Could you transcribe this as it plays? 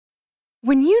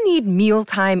When you need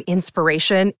mealtime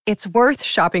inspiration, it's worth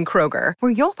shopping Kroger,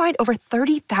 where you'll find over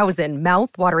 30,000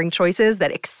 mouth-watering choices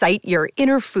that excite your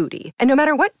inner foodie. And no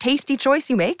matter what tasty choice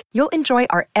you make, you'll enjoy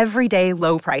our everyday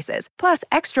low prices, plus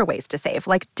extra ways to save,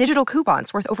 like digital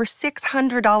coupons worth over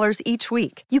 $600 each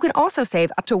week. You can also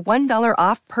save up to $1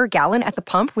 off per gallon at the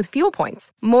pump with fuel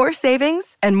points. More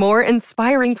savings and more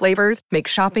inspiring flavors make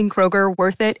shopping Kroger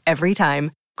worth it every time.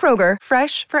 Kroger,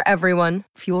 fresh for everyone.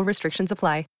 Fuel restrictions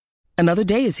apply. Another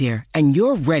day is here, and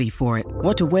you're ready for it.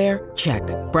 What to wear? Check.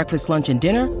 Breakfast, lunch, and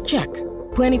dinner? Check.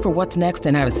 Planning for what's next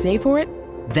and how to save for it?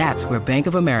 That's where Bank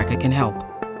of America can help.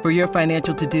 For your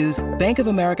financial to-dos, Bank of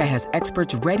America has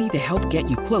experts ready to help get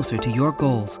you closer to your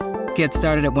goals. Get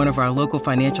started at one of our local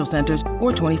financial centers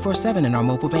or 24/7 in our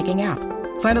mobile banking app.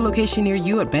 Find a location near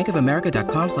you at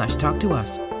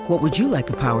bankofamerica.com/talktous. What would you like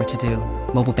the power to do?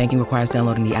 Mobile banking requires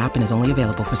downloading the app and is only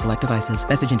available for select devices.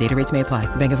 Message and data rates may apply.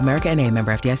 Bank of America N.A.,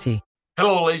 member FDIC.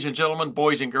 Hello, ladies and gentlemen,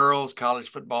 boys and girls, college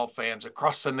football fans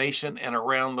across the nation and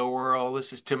around the world.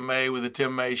 This is Tim May with the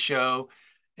Tim May Show.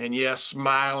 And yes,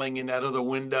 smiling in that other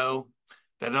window,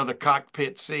 that other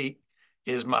cockpit seat,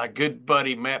 is my good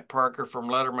buddy Matt Parker from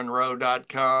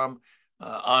LettermanRow.com,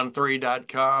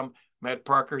 On3.com. Matt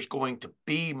Parker is going to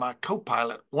be my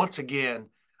co-pilot once again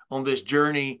on this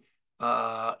journey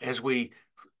as we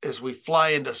fly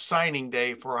into signing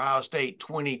day for Ohio State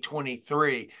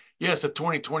 2023. Yes, the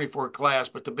 2024 class,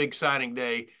 but the big signing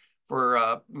day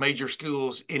for major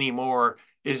schools anymore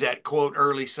is that, quote,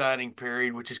 early signing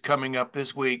period, which is coming up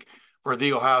this week for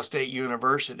The Ohio State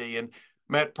University. And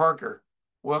Matt Parker,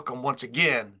 welcome once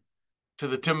again to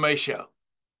the Tim May Show.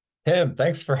 Tim,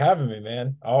 thanks for having me,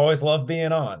 man. I always love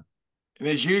being on. And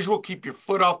as usual, keep your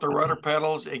foot off the rudder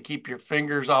pedals and keep your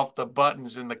fingers off the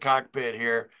buttons in the cockpit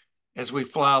here as we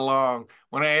fly along.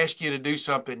 When I ask you to do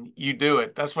something, you do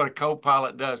it. That's what a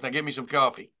co-pilot does. Now give me some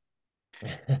coffee.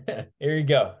 Here you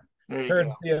go. There you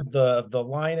Courtesy go. of the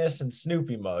Linus and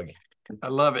Snoopy mug. I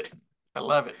love it. I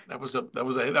love it. That was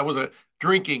a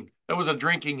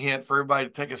drinking hint for everybody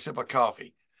to take a sip of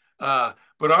coffee. But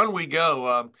on we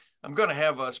go. I'm going to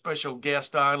have a special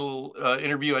guest on, a little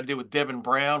interview I did with Devin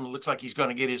Brown. It looks like he's going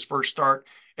to get his first start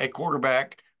at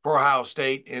quarterback for Ohio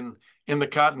State in the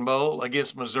Cotton Bowl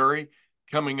against Missouri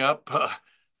coming up.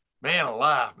 Man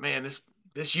alive, man,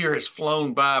 this year has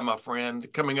flown by, my friend.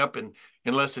 Coming up in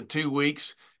less than 2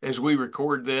 weeks as we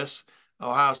record this,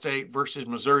 Ohio State versus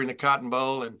Missouri in the Cotton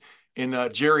Bowl and in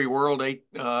Jerry World,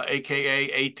 aka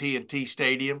AT&T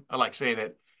Stadium. I like saying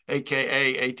that,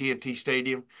 aka AT&T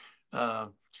Stadium.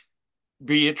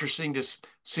 Be interesting to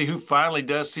see who finally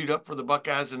does suit up for the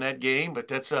Buckeyes in that game, but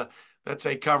that's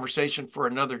a conversation for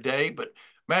another day. But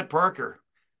Matt Parker,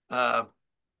 I've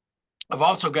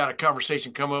also got a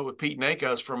conversation coming up with Pete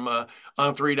Nakos from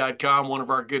On3.com, one of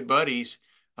our good buddies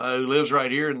who lives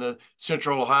right here in the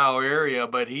Central Ohio area,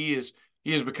 but he has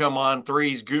become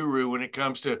On3's guru when it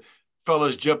comes to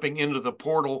fellas jumping into the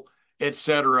portal, et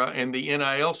cetera, and the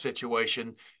NIL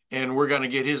situation. And we're going to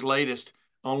get his latest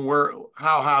on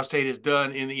how Ohio State has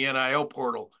done in the NIL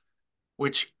portal,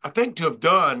 which I think to have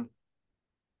done,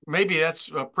 maybe that's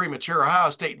premature.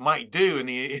 Ohio State might do in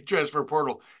the transfer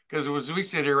portal, because as we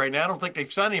sit here right now, I don't think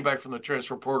they've signed anybody from the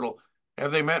transfer portal.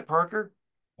 Have they, Matt Parker?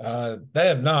 They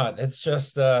have not. It's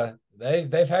just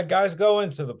they've had guys go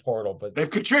into the portal, but they've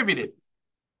contributed.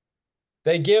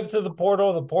 They give to the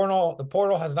portal. The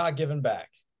portal has not given back.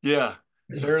 Yeah,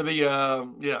 they're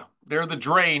the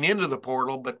drain into the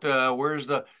portal, but where's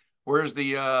the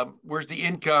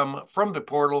income from the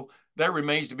portal? That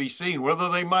remains to be seen, whether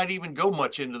they might even go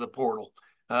much into the portal.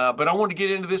 But I want to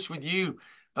get into this with you,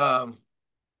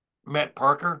 Matt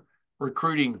Parker,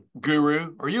 recruiting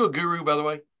guru. Are you a guru, by the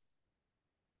way?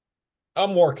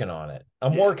 I'm working on it.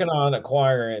 I'm working on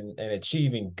acquiring and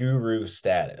achieving guru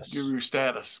status.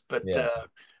 But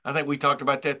I think we talked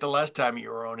about that the last time you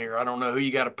were on here. I don't know who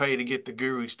you got to pay to get the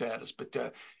guru status, but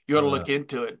you ought to look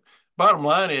into it. Bottom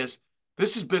line is,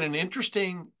 this has been an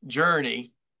interesting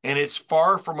journey, and it's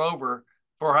far from over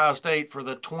for Ohio State for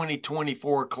the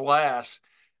 2024 class.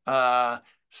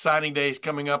 Signing day is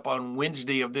coming up on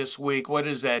Wednesday of this week. What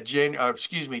is that?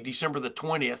 December the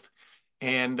 20th.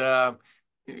 And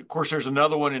of course, there's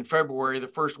another one in February, the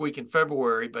first week in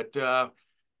February. But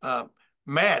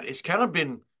Matt, it's kind of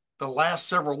been the last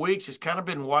several weeks, it's kind of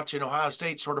been watching Ohio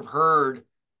State sort of herd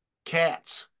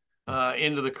cats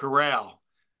into the corral.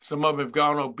 Some of them have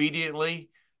gone obediently.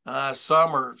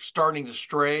 Some are starting to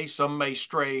stray. Some may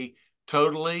stray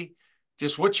totally.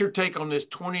 Just what's your take on this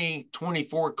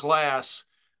 2024 class?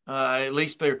 At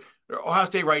least Ohio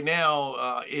State right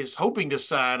now is hoping to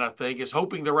sign, I think, is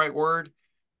hoping the right word,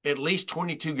 at least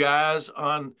 22 guys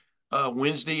on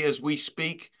Wednesday as we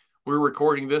speak. We're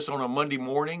recording this on a Monday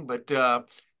morning, but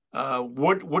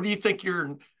what do you think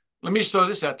let me just throw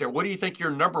this out there. What do you think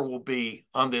your number will be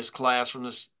on this class from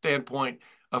the standpoint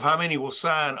of how many will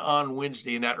sign on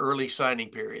Wednesday in that early signing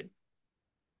period?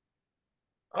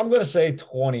 I'm going to say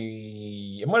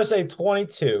 20. I'm going to say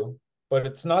 22, but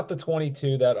it's not the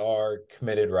 22 that are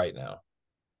committed right now.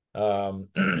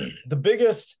 The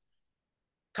biggest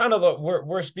kind of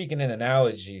we're speaking in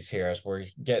analogies here as we're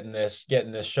getting this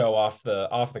show off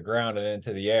the ground and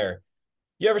into the air.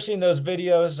 You ever seen those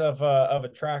videos of a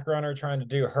track runner trying to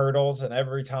do hurdles, and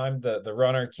every time the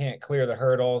runner can't clear the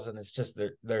hurdles, and it's just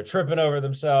they're tripping over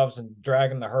themselves and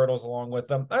dragging the hurdles along with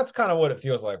them? That's kind of what it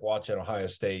feels like watching Ohio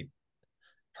State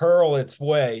hurl its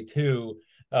way to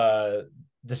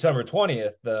December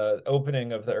 20th, the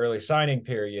opening of the early signing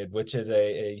period, which is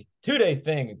a 2-day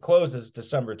thing. It closes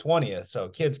December 20th. So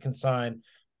kids can sign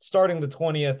starting the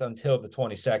 20th until the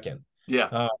 22nd.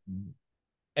 Yeah.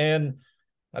 And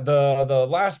the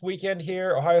last weekend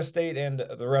here, Ohio State and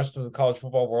the rest of the college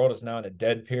football world is now in a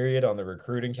dead period on the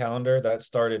recruiting calendar. That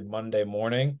started Monday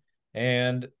morning.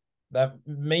 And that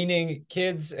meaning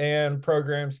kids and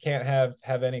programs can't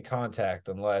have any contact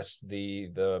unless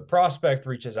the prospect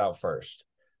reaches out first.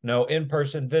 No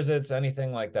in-person visits,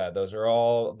 anything like that. Those are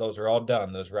all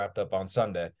done. Those wrapped up on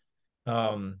Sunday.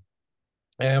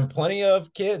 And plenty of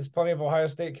Ohio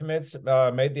State commits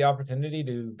made the opportunity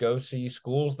to go see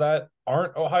schools that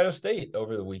aren't Ohio State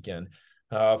over the weekend.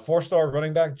 4-star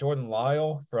running back Jordan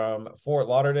Lyle from Fort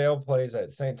Lauderdale plays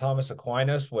at St. Thomas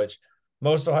Aquinas, which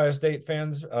most Ohio State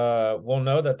fans will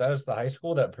know that is the high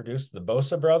school that produced the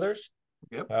Bosa brothers.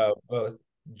 Yep. Both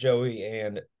Joey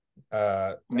and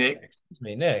Nick.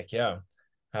 Nick, yeah.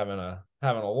 Having a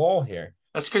lull here.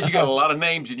 That's because you got a lot of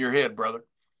names in your head, brother.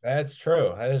 That's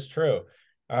true. That is true.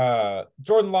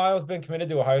 Jordan Lyle has been committed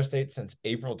to Ohio State since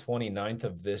April 29th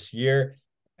of this year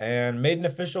and made an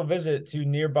official visit to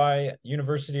nearby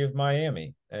University of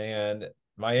Miami. And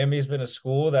Miami has been a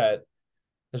school that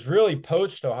has really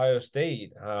poached Ohio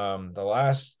State the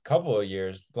last couple of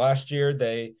years. Last year,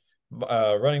 they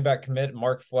running back commit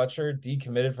Mark Fletcher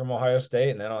decommitted from Ohio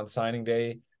State, and then on signing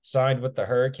day signed with the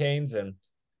Hurricanes and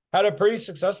had a pretty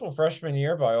successful freshman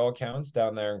year by all accounts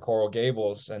down there in Coral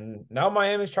Gables. And now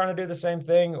Miami's trying to do the same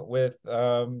thing with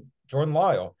Jordan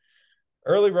Lyle.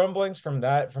 Early rumblings from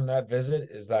that visit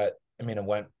is that, I mean, it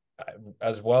went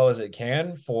as well as it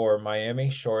can for Miami,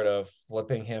 short of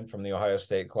flipping him from the Ohio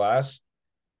State class.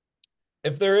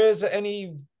 If there is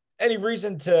any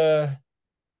reason to,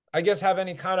 I guess, have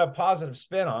any kind of positive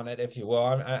spin on it, if you will,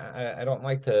 I don't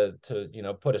like to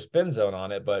put a spin zone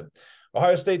on it, but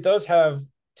Ohio State does have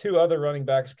 2 other running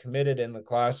backs committed in the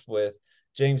class with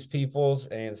James Peoples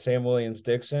and Sam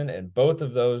Williams-Dixon, and both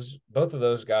of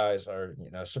those guys are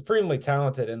supremely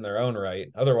talented in their own right.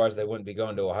 Otherwise, they wouldn't be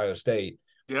going to Ohio State.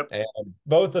 Yep. And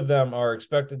both of them are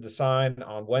expected to sign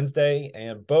on Wednesday,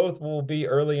 and both will be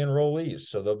early enrollees,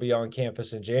 so they'll be on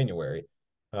campus in January.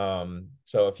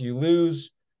 So if you lose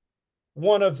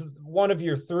one of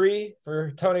your 3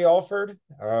 for Tony Alford,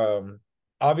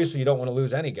 obviously you don't want to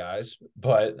lose any guys,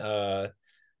 but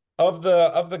of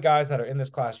the guys that are in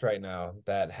this class right now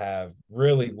that have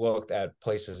really looked at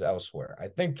places elsewhere, I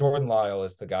think Jordan Lyle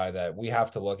is the guy that we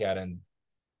have to look at and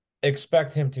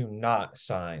expect him to not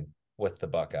sign with the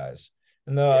Buckeyes.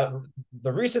 And the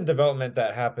recent development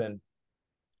that happened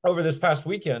over this past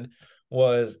weekend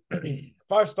was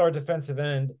 5-star defensive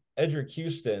end Edric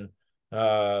Houston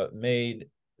made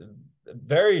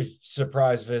very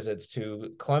surprise visits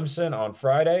to Clemson on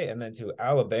Friday and then to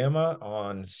Alabama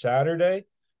on Saturday.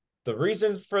 The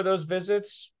reason for those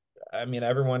visits, I mean,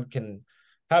 everyone can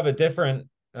have a different,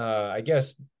 I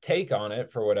guess, take on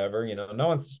it for whatever. No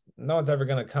one's ever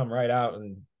going to come right out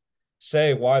and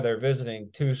say why they're visiting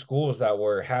 2 schools that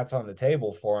were hats on the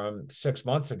table for them 6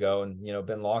 months ago and,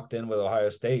 been locked in with Ohio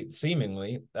State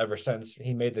seemingly ever since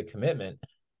he made the commitment.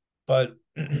 But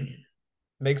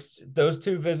makes those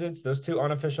 2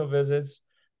 unofficial visits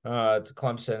to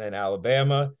Clemson and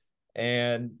Alabama.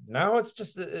 And now it's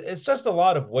just a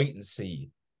lot of wait and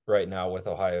see right now with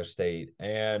Ohio State.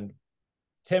 And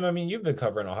Tim, I mean, you've been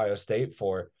covering Ohio State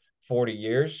for 40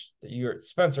 years.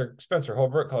 Spencer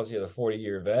Holbrook calls you the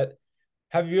 40-year vet.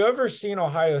 Have you ever seen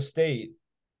Ohio State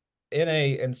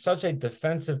in such a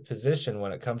defensive position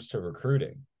when it comes to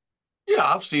recruiting? Yeah,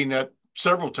 I've seen that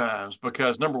several times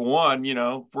because number one,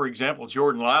 for example,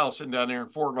 Jordan Lyle sitting down there in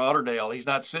Fort Lauderdale. He's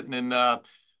not sitting in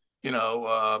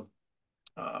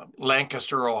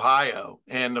Lancaster, Ohio.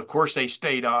 And of course they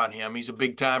stayed on him. He's a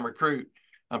big time recruit.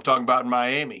 I'm talking about in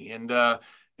Miami, and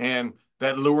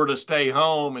that lure to stay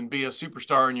home and be a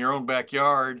superstar in your own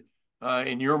backyard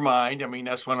in your mind. I mean,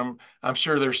 that's what I'm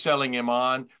sure they're selling him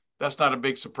on. That's not a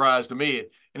big surprise to me.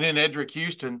 And then Edric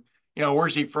Houston,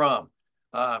 where's he from?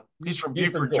 He's from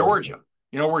Buford, Buford, Georgia.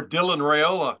 Georgia. Where Dylan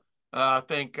Raiola, I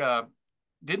think,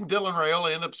 didn't Dylan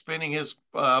Raiola end up spending his?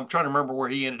 I'm trying to remember where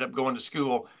he ended up going to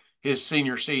school his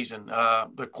senior season.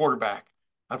 The quarterback.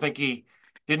 I think he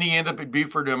didn't he end up at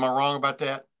Buford. Am I wrong about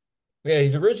that? Yeah,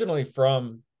 he's originally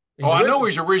from. Oh, He's I know originally where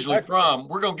he's originally from from. Texas.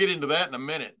 We're gonna get into that in a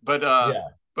minute, Yeah,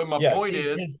 but my yeah. point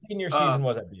is, His senior uh, season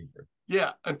was at Buford.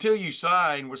 yeah, until you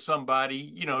sign with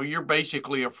somebody, you're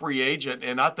basically a free agent,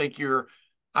 and I think you're,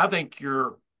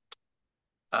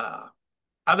 uh,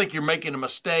 I think you're making a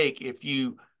mistake if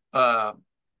you, uh,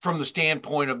 from the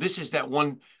standpoint of this is that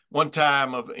one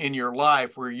time of in your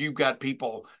life where you've got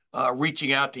people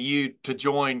reaching out to you to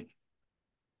join.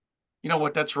 You know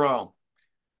what? That's wrong.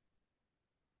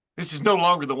 This is no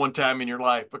longer the one time in your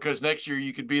life because next year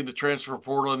you could be in the transfer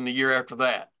portal and the year after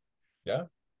that. Yeah.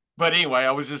 But anyway,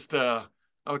 I was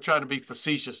trying to be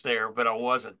facetious there, but I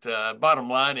wasn't. Bottom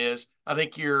line is, I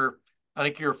think you're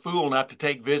a fool not to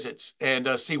take visits and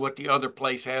see what the other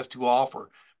place has to offer.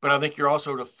 But I think you're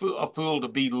also a fool to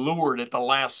be lured at the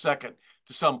last second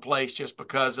to some place just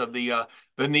because of the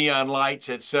neon lights,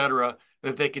 etc.,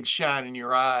 that they can shine in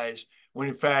your eyes. When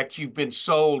in fact you've been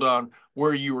sold on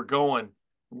where you were going,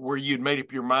 where you'd made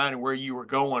up your mind and where you were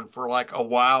going for like a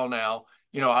while now.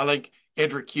 I think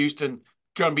Edric Houston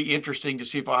going to be interesting to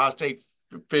see if Ohio State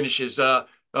finishes up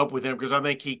with him because I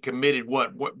think he committed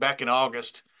what back in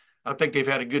August. I think they've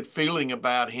had a good feeling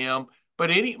about him.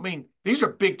 But I mean, these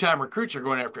are big time recruits they're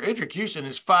going after. Edric Houston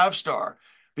is 5-star.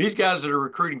 These guys that are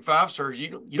recruiting 5-stars,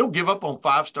 you don't give up on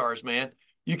 5-stars, man.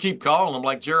 You keep calling them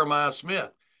like Jeremiah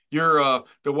Smith. You're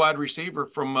the wide receiver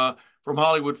from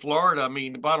Hollywood, Florida. I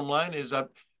mean, the bottom line is,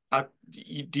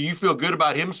 do you feel good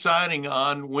about him signing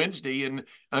on Wednesday and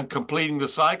completing the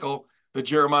cycle, the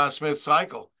Jeremiah Smith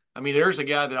cycle? I mean, there's a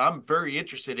guy that I'm very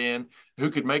interested in who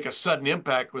could make a sudden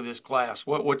impact with this class.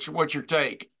 What's your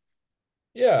take?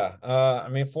 Yeah, I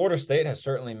mean, Florida State has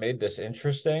certainly made this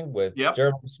interesting. With Yep.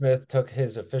 Jeremy Smith took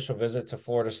his official visit to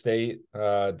Florida State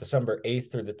December 8th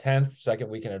through the 10th, second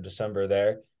weekend of December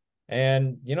there.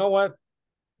 And you know what?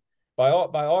 By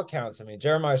all counts, I mean,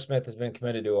 Jeremiah Smith has been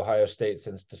committed to Ohio State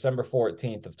since December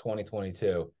 14th of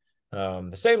 2022.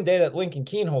 The same day that Lincoln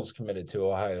Keenholz committed to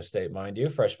Ohio State, mind you,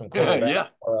 freshman quarterback Yeah.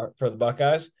 for the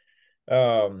Buckeyes.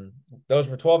 Those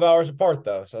were 12 hours apart,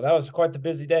 though, so that was quite the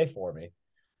busy day for me.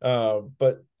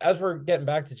 But as we're getting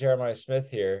back to Jeremiah Smith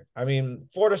here, I mean,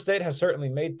 Florida State has certainly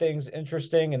made things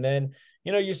interesting. And then,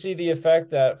 you see the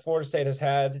effect that Florida State has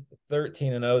had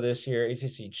 13-0 this year,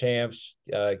 ACC champs.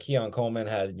 Keon Coleman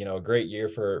had, a great year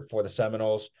for the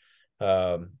Seminoles.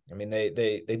 I mean,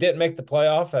 they didn't make the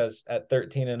playoff as at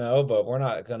 13-0, but we're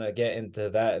not going to get into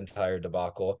that entire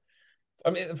debacle. I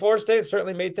mean, Florida State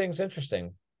certainly made things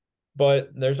interesting, but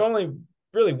there's only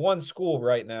really one school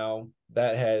right now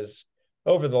that has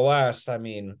over the last, I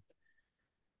mean,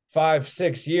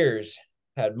 5-6 years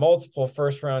had multiple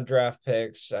first round draft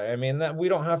picks. I mean, that we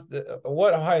don't have to,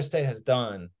 what Ohio State has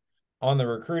done on the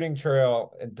recruiting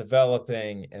trail and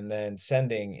developing and then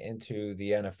sending into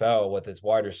the NFL with its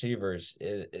wide receivers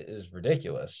is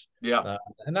ridiculous. Yeah.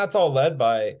 And that's all led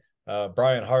by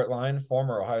Brian Hartline,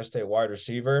 former Ohio State wide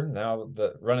receiver, now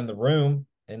running the room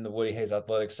in the Woody Hayes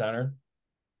Athletic Center.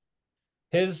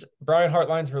 Brian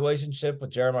Hartline's relationship with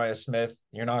Jeremiah Smith,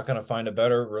 you're not going to find a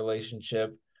better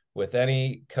relationship with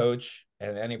any coach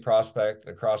and any prospect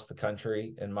across the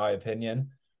country, in my opinion.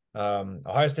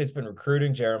 Ohio State's been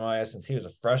recruiting Jeremiah since he was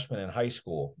a freshman in high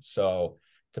school. So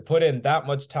to put in that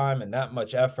much time and that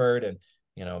much effort and,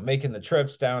 making the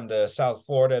trips down to South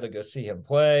Florida to go see him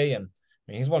play. And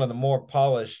I mean, he's one of the more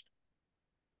polished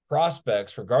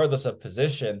prospects, regardless of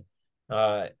position,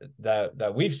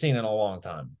 that we've seen in a long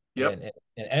time. Yep.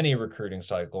 In any recruiting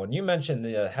cycle. And you mentioned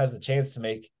has the chance to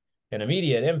make an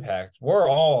immediate impact. We're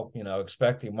all,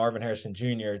 expecting Marvin Harrison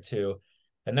Jr. to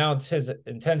announce his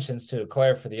intentions to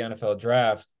declare for the NFL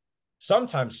draft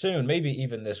sometime soon, maybe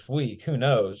even this week. Who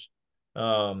knows?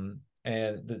 And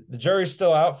the jury's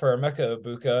still out for Emeka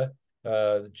Ibuka,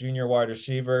 the junior wide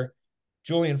receiver.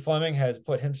 Julian Fleming has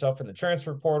put himself in the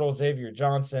transfer portal. Xavier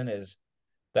Johnson is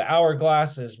the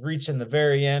hourglass is reaching the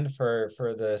very end for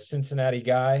the Cincinnati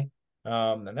guy.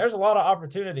 And there's a lot of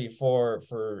opportunity for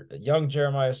young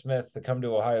Jeremiah Smith to come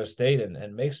to Ohio State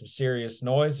and make some serious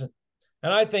noise.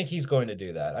 And I think he's going to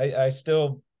do that. I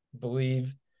still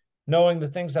believe, knowing the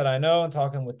things that I know and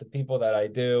talking with the people that I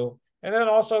do. And then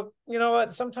also, you know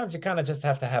what, sometimes you kind of just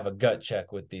have to have a gut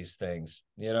check with these things.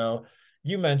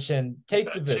 You mentioned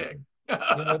take the visit.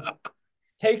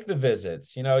 take the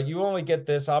visits. You only get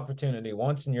this opportunity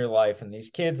once in your life, and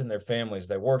these kids and their families,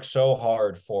 they work so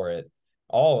hard for it.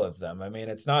 All of them. I mean,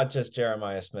 it's not just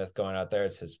Jeremiah Smith going out there,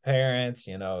 it's his parents,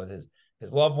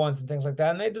 his loved ones and things like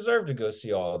that, and they deserve to go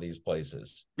see all of these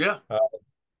places. Yeah.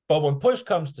 But when push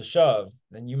comes to shove,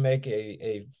 then you make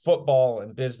a football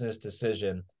and business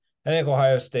decision. I think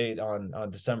Ohio State on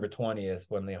December 20th,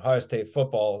 when the Ohio State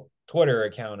football Twitter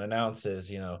account announces,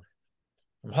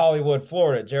 from Hollywood,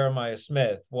 Florida, Jeremiah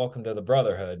Smith, welcome to the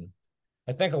Brotherhood.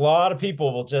 I think a lot of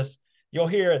people will you'll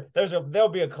hear there'll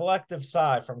be a collective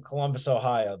sigh from Columbus,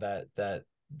 Ohio, that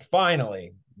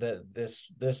finally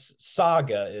this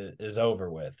saga is over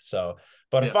with. So,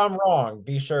 but if I'm wrong,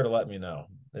 be sure to let me know.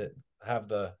 Have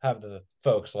the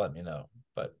folks let me know.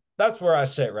 But that's where I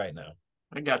sit right now.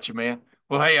 I got you, man.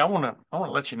 Well, hey, I want to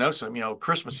let you know something.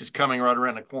 Christmas is coming right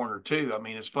around the corner too. I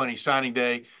mean, it's funny, signing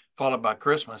day followed by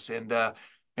Christmas, and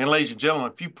ladies and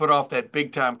gentlemen, if you put off that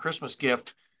big time Christmas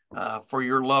gift for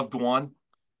your loved one,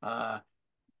 the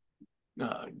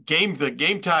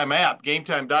Game Time app,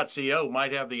 gametime.co,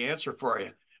 might have the answer for you.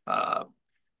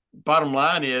 Bottom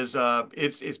line is,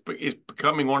 it's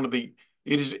becoming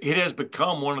it has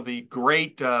become one of the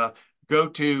great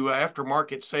go-to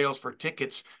aftermarket sales for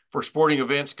tickets for sporting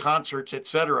events, concerts,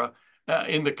 etc.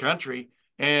 In the country.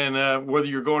 And whether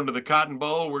you're going to the Cotton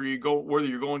Bowl, whether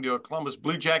you're going to a Columbus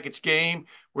Blue Jackets game,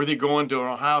 whether you're going to an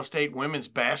Ohio State women's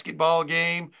basketball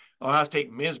game, Ohio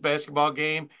State men's basketball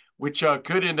game, which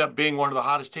could end up being one of the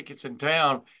hottest tickets in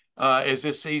town as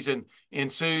this season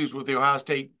ensues with the Ohio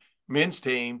State men's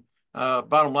team.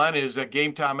 Bottom line is that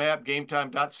Game Time app,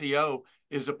 gametime.co,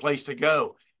 is the place to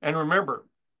go. And remember,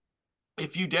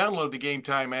 if you download the Game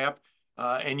Time app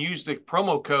and use the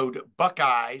promo code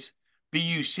Buckeyes,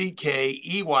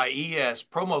 Buckeyes,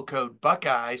 promo code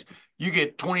Buckeyes, you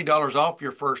get $20 off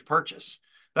your first purchase.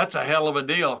 That's a hell of a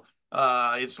deal.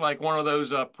 It's like one of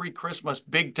those pre-Christmas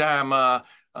big time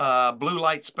blue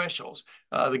light specials.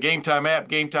 The Game Time app,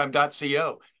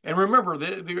 gametime.co. And remember,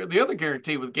 the other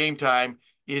guarantee with Game Time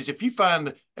is if you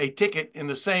find a ticket in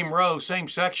the same row, same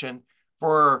section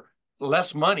for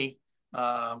less money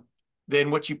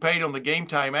than what you paid on the Game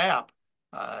Time app,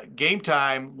 Game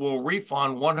Time will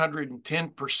refund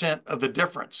 110% of the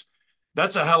difference.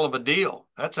 That's a hell of a deal.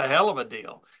 That's a hell of a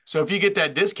deal. So if you get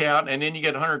that discount and then you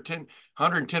get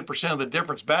 110% of the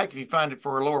difference back if you find it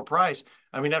for a lower price,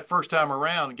 I mean, that first time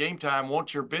around, Game Time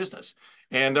wants your business,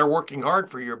 and they're working hard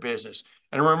for your business.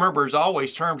 And remember, as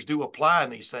always, terms do apply in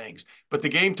these things. But the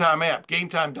Game Time app,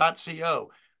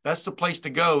 gametime.co, that's the place to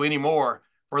go anymore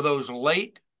for those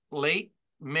last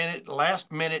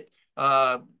minute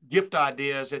gift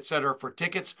ideas, et cetera, for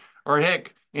tickets. Or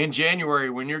heck, in January,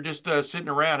 when you're just sitting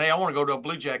around, hey, I want to go to a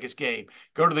Blue Jackets game,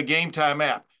 go to the Game Time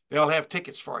app. They'll have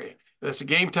tickets for you. That's the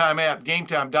Game Time app,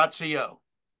 gametime.co.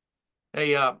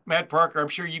 Hey, Matt Parker, I'm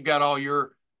sure you've got all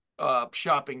your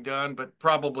shopping done, but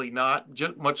probably not,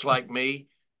 just much like me.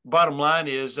 Bottom line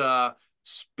is,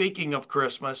 speaking of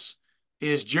Christmas,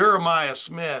 is Jeremiah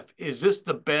Smith, is this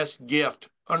the best gift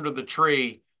under the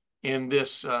tree in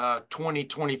this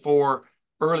 2024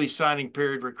 early signing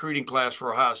period recruiting class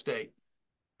for Ohio State?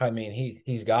 I mean,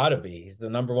 he's got to be. He's the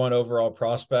number one overall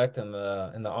prospect in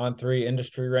the On3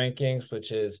 industry rankings,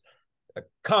 which is a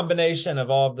combination of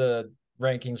all of the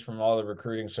rankings from all the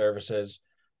recruiting services.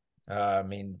 I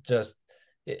mean, just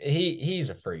he's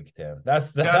a freak, Tim.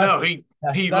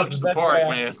 He looks the part,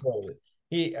 man.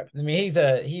 He's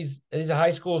a high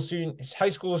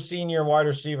school senior wide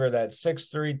receiver that's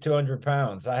 6'3", 200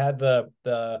 pounds. I had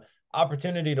the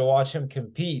opportunity to watch him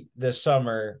compete this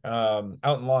summer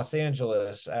out in Los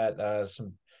Angeles at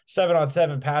some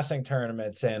 7-on-7 passing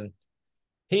tournaments, and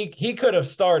he could have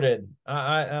started.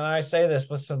 I say this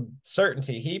with some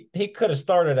certainty. He could have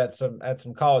started at some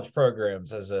college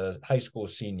programs as a high school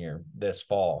senior this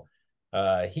fall.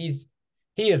 He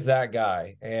is that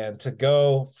guy, and to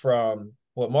go from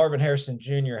what Marvin Harrison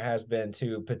Jr. has been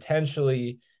to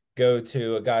potentially go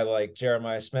to a guy like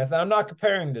Jeremiah Smith. I'm not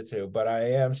comparing the two, but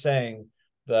I am saying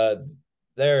that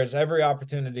there's every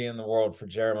opportunity in the world for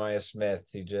Jeremiah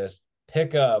Smith to just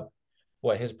pick up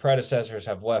what his predecessors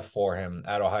have left for him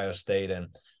at Ohio State.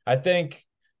 And I think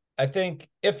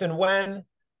if and when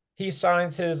he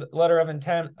signs his letter of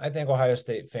intent, I think Ohio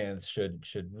State fans should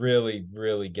really,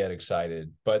 really get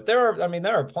excited. But there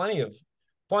are plenty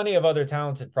of other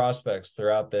talented prospects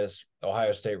throughout this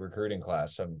Ohio State recruiting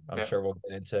class. I'm sure we'll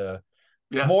get into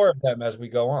more of them as we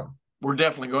go on. We're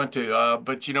definitely going to.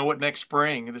 But you know what? This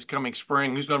coming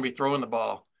spring, who's going to be throwing the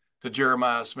ball to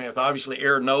Jeremiah Smith? Obviously,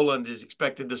 Aaron Noland is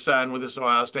expected to sign with this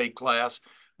Ohio State class,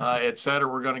 et cetera.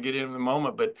 We're going to get into the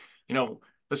moment. But,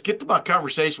 let's get to my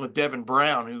conversation with Devin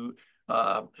Brown, who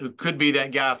who could be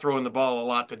that guy throwing the ball a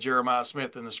lot to Jeremiah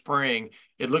Smith in the spring.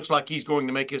 It looks like he's going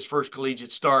to make his first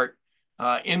collegiate start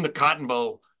in the Cotton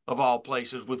Bowl of all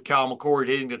places, with Cal McCord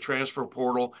hitting the transfer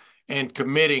portal and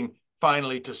committing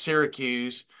finally to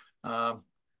Syracuse.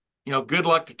 Good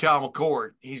luck to Cal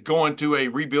McCord. He's going to a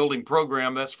rebuilding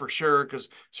program, that's for sure, because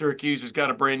Syracuse has got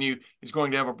he's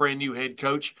going to have a brand new head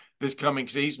coach this coming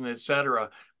season, et cetera.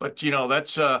 But,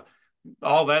 that's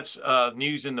all that's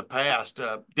news in the past.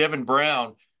 Devin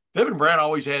Brown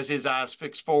always has his eyes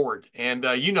fixed forward. And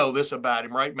you know this about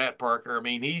him, right, Matt Parker? I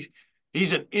mean,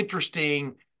 he's an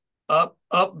interesting,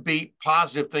 upbeat,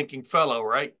 positive thinking fellow,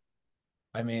 right?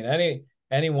 I mean,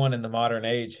 anyone in the modern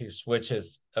age who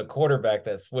switches a quarterback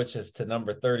that switches to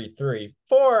number 33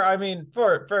 for a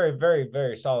very, very,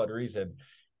 very solid reason.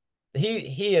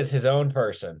 He is his own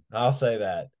person. I'll say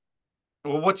that.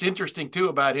 Well, what's interesting too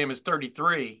about him is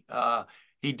 33.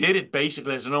 He did it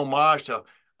basically as an homage to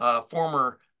a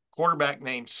former quarterback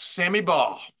named Sammy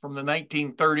Baugh from the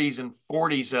 1930s and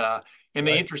 40s. And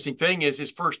the interesting thing is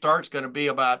his first start's going to be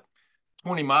about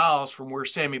 20 miles from where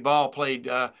Sammy Baugh played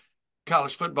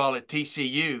college football at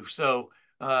TCU. So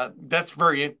that's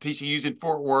TCU's in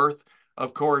Fort Worth.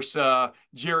 Of course,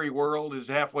 Jerry World is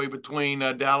halfway between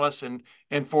Dallas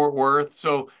and Fort Worth.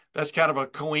 So that's kind of a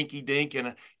coinky dink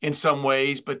in some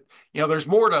ways. But, there's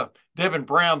more to Devin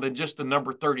Brown than just the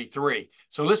number 33.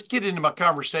 So let's get into my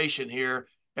conversation here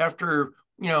after,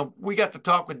 we got to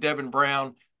talk with Devin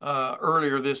Brown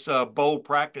earlier this bowl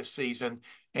practice season.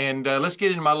 And let's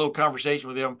get into my little conversation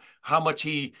with him, how much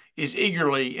he is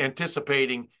eagerly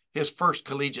anticipating his first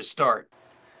collegiate start.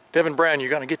 Devin Brown, you're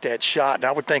going to get that shot, and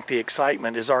I would think the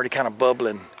excitement is already kind of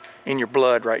bubbling in your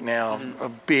blood right now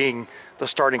of being the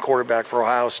starting quarterback for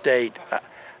Ohio State.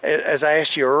 As I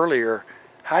asked you earlier,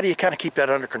 how do you kind of keep that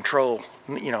under control,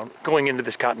 going into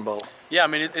this Cotton Bowl? Yeah, I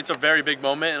mean, it's a very big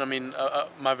moment. And I mean,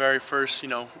 my very first,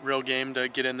 real game to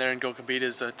get in there and go compete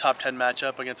is a top 10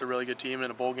 matchup against a really good team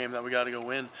in a bowl game that we got to go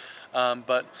win.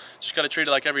 But just got to treat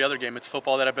it like every other game. It's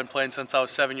football that I've been playing since I was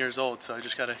 7 years old, so I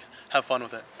just got to have fun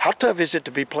with it. How tough is it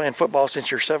to be playing football since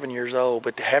you're 7 years old,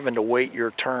 but having to wait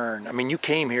your turn? I mean, you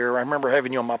came here. I remember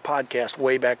having you on my podcast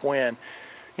way back when.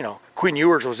 Quinn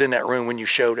Ewers was in that room when you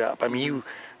showed up. I mean,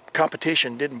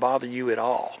 competition didn't bother you at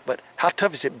all. But how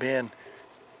tough has it been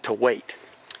to wait?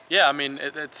 Yeah, I mean,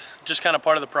 it's just kind of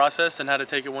part of the process and how to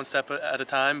take it one step at a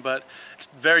time. But it's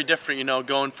very different,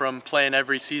 going from playing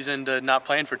every season to not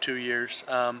playing for 2 years.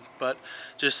 But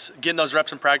just getting those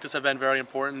reps in practice have been very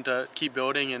important to keep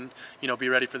building and, be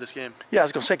ready for this game. Yeah, I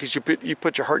was going to say, because you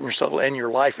put your heart and your soul and your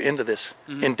life into this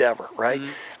endeavor, right?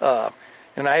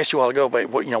 And I asked you a while ago, but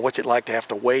what's it like to have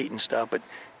to wait and stuff? But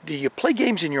do you play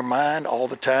games in your mind all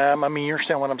the time? I mean, you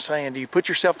understand what I'm saying? Do you put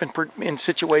yourself in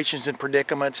situations and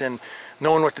predicaments and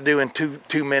knowing what to do in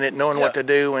two minutes, knowing what to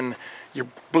do, and you're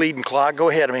bleeding clot? Go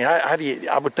ahead. I mean, how do you?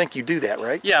 I would think you do that,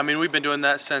 right? Yeah, I mean, we've been doing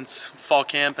that since fall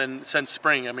camp and since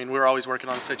spring. I mean, we're always working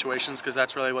on situations because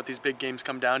that's really what these big games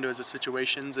come down to, is the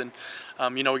situations, and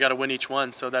we got to win each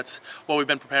one. So that's what we've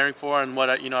been preparing for, and what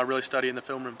I really study in the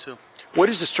film room too. What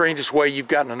is the strangest way you've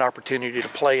gotten an opportunity to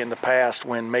play in the past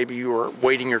when maybe you were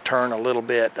waiting your turn a little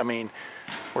bit? I mean,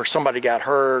 where somebody got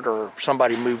hurt or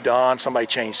somebody moved on, somebody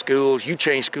changed schools. You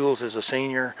changed schools as a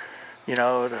senior,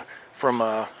 from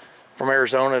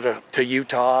Arizona to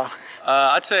Utah.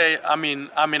 I'd say, I mean,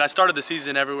 I started the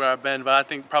season everywhere I've been, but I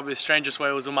think probably the strangest way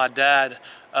was with my dad.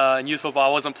 In youth football,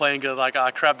 I wasn't playing good. Like,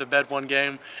 I crapped the bed one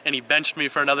game, and he benched me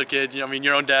for another kid.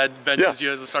 Your own dad benches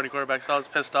you as a starting quarterback, so I was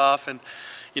pissed off. And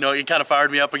he kind of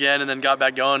fired me up again and then got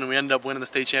back going, and we ended up winning the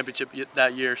state championship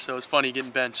that year. So it was funny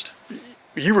getting benched.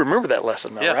 You remember that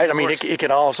lesson, though, yeah, right? I mean, it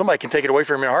can somebody can take it away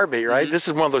from you in a heartbeat, right? This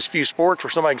is one of those few sports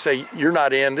where somebody can say, you're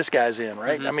not in, this guy's in,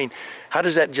 right? I mean, how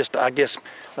does that just, I guess,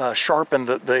 sharpen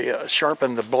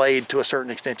the blade to a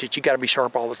certain extent that you got to be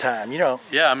sharp all the time,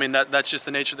 Yeah, I mean, that's just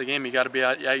the nature of the game. You got to be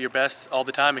at your best all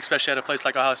the time, especially at a place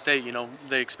like Ohio State.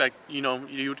 They expect, you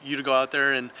to go out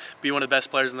there and be one of the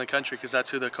best players in the country because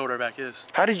that's who the quarterback is.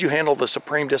 How did you handle the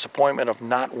supreme disappointment of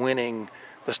not winning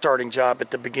the starting job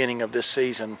at the beginning of this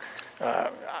season?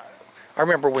 I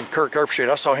remember when Kirk Herbstreit,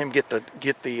 I saw him get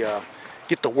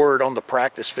the word on the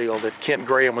practice field that Kent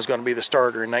Graham was going to be the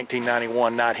starter in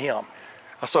 1991, not him.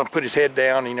 I saw him put his head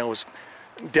down, was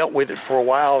dealt with it for a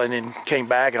while, and then came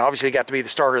back, and obviously got to be the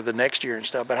starter the next year and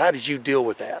stuff. But how did you deal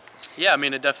with that? Yeah, I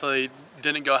mean, it definitely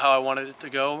didn't go how I wanted it to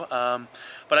go.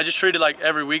 But I just treated like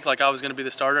every week like I was going to be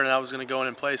the starter and I was going to go in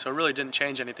and play. So it really didn't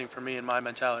change anything for me in my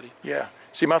mentality. Yeah.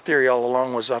 See, my theory all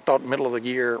along was I thought middle of the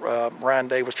year, Ryan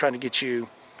Day was trying to get you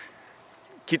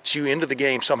into the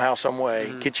game somehow, some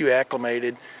way, get you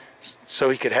acclimated, so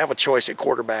he could have a choice at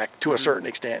quarterback to a certain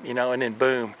extent, you know, and then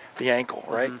boom, the ankle,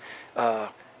 right?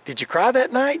 Did you cry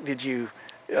that night? Did you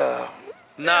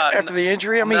after the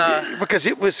injury? I mean, because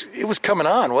it was coming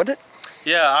on, wasn't it?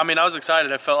 Yeah, I mean, I was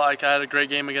excited. I felt like I had a great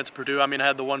game against Purdue. I mean, I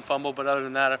had the one fumble, but other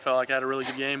than that, I felt like I had a really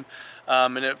good game.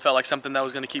 And it felt like something that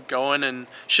was going to keep going, and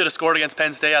should have scored against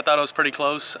Penn State. I thought it was pretty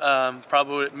close.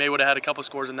 Probably would have had a couple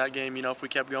scores in that game, you know, if we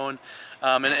kept going.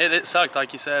 And it sucked,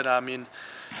 like you said. I mean,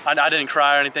 I didn't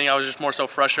cry or anything. I was just more so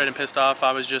frustrated and pissed off.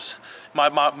 I was just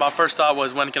my first thought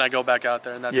was, when can I go back out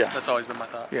there? And that's always been my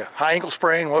thought. Yeah, high ankle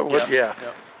sprain. Yeah.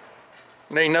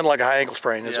 There ain't nothing like a high ankle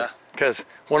sprain, is there? Because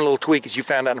one little tweak, as you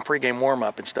found out in the pregame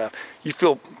warm-up and stuff, you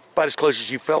feel about as close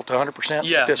as you felt to 100%.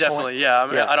 Yeah, at this definitely. Point? Yeah, I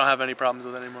mean, I don't have any problems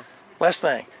with it anymore. Last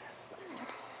thing.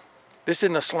 This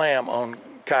isn't a slam on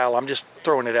Kyle. I'm just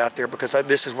throwing it out there because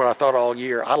this is what I thought all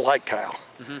year. I like Kyle.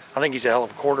 I think he's a hell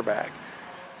of a quarterback.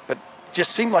 But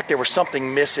just seemed like there was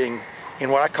something missing in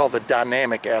what I call the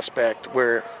dynamic aspect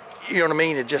where, you know what I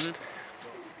mean, it just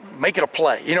make it a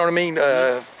play. You know what I mean,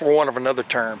 for want of another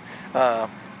term.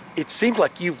 It seems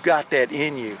like you've got that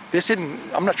in you.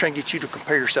 I'm not trying to get you to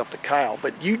compare yourself to Kyle,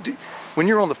 but you do, when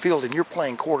you're on the field and you're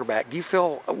playing quarterback, do you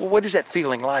feel, what is that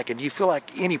feeling like? And do you feel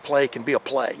like any play can be a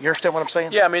play? You understand what I'm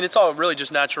saying? Yeah, I mean, it's all really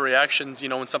just natural reactions. You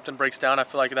know, when something breaks down, I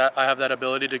feel like that I have that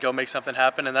ability to go make something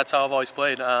happen, and that's how I've always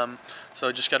played.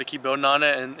 So just got to keep building on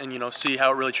it and, you know, see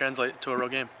how it really translates to a real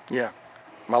game. Yeah.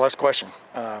 My last question.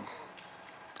 I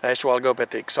asked you a while ago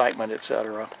about the excitement, et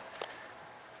cetera.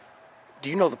 Do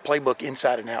you know the playbook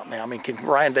inside and out now? I mean, can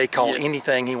Ryan Day call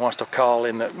anything he wants to call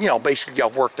in the, you know, basically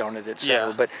y'all worked on it, et cetera.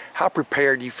 Yeah. But how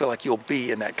prepared do you feel like you'll be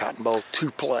in that Cotton Bowl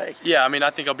to play? Yeah, I mean, I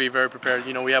think I'll be very prepared.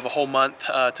 You know, we have a whole month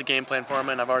to game plan for him,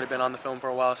 and I've already been on the film for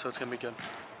a while, so it's going to be good.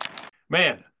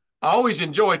 Man, I always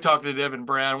enjoy talking to Devin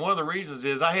Brown. One of the reasons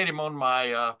is I had him on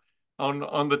my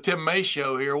on the Tim May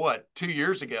show here, 2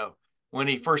 years ago, when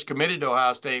he first committed to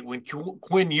Ohio State, when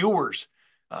Quinn Ewers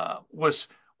was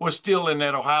still in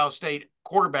that Ohio State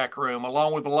quarterback room,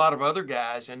 along with a lot of other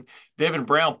guys. And Devin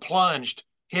Brown plunged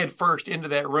head first into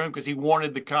that room because he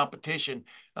wanted the competition.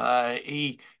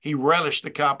 He relished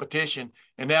the competition.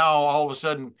 And now all of a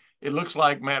sudden it looks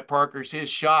like Matt Parker's his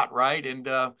shot, right? And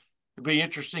it'll be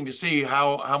interesting to see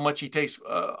how much he takes,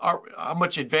 how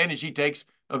much advantage he takes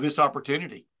of this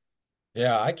opportunity.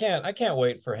 Yeah, I can't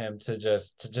wait for him to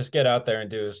just get out there and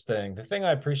do his thing. The thing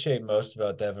I appreciate most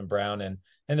about Devin Brown and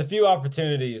the few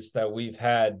opportunities that we've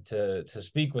had to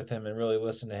speak with him and really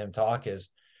listen to him talk is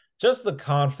just the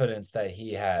confidence that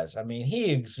he has. I mean,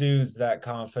 he exudes that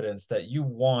confidence that you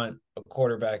want a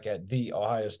quarterback at the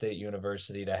Ohio State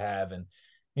University to have. And,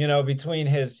 you know, between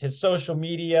his social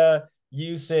media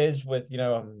usage with, you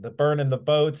know, the burning the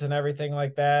boats and everything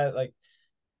like that, like,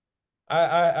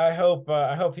 I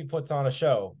hope he puts on a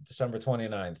show December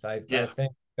 29th.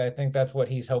 I think that's what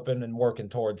he's hoping and working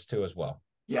towards too as well.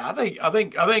 Yeah, I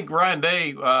think Ryan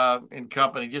Day and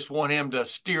company just want him to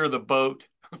steer the boat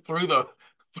through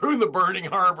the burning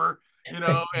harbor, you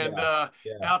know, and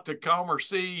out to calmer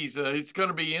seas. It's going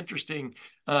to be interesting,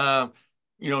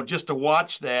 you know, just to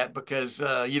watch that, because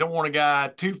you don't want a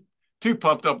guy too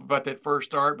pumped up about that first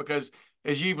start, because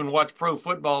as you even watch pro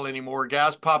football anymore,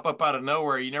 guys pop up out of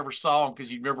nowhere. You never saw them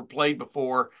because you've never played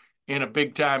before in a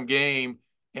big time game.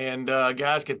 And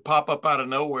guys can pop up out of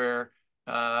nowhere,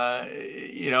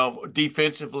 you know,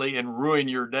 defensively and ruin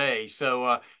your day.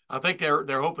 So I think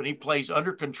they're hoping he plays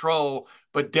under control,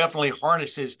 but definitely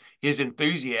harnesses his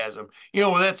enthusiasm. You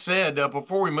know, with that said,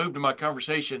 before we move to my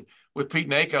conversation with Pete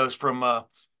Nakos from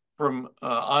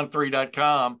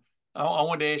On3.com, I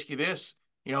wanted to ask you this.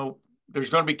 You know, there's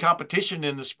going to be competition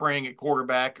in the spring at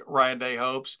quarterback, Ryan Day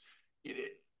hopes.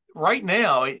 Right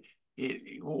now,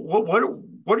 what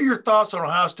are your thoughts on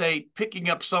Ohio State picking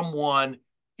up someone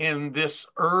in this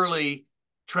early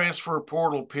transfer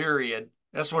portal period?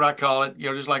 That's what I call it, you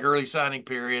know, just like early signing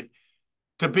period,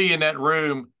 to be in that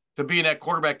room, to be in that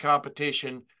quarterback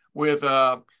competition with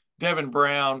Devin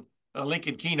Brown,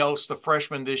 Lincoln Keno's the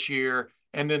freshman this year,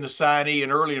 and then the signee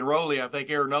and early enrollee. I think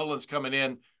Aaron Nolan's coming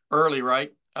in early,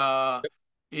 right? Where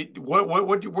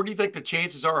do you think the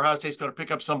chances are Ohio State's going to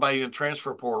pick up somebody in the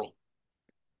transfer portal?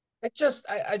 I just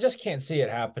can't see it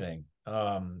happening.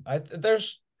 I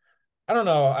don't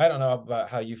know about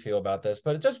how you feel about this,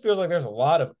 but it just feels like there's a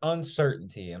lot of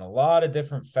uncertainty and a lot of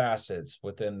different facets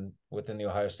within the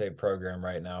Ohio State program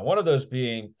right now. One of those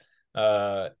being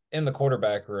in the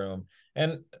quarterback room,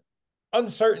 and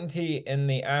uncertainty in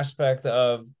the aspect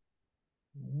of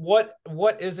what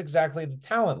is exactly the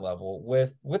talent level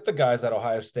with the guys that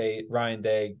Ohio State, Ryan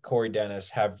Day, Corey Dennis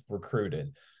have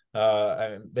recruited.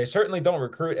 They certainly don't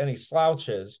recruit any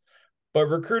slouches, But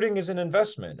recruiting is an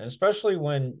investment, and especially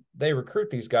when they recruit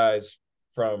these guys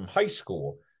from high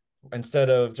school instead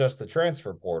of just the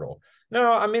transfer portal.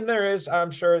 No, I mean, there is,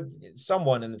 I'm sure,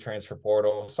 someone in the transfer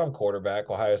portal, some quarterback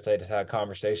Ohio State has had a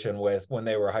conversation with when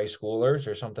they were high schoolers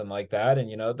or something like that. And,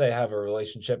 they have a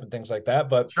relationship and things like that.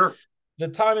 But Sure. the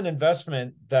time and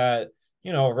investment that,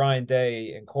 Ryan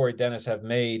Day and Corey Dennis have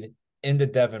made into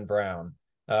Devin Brown,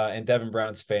 and Devin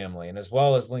Brown's family, and as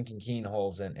well as Lincoln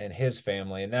Keenholz and his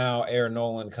family, and now Aaron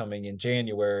Nolan coming in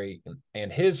January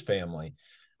and his family.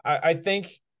 I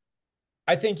think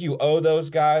you owe those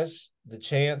guys the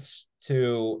chance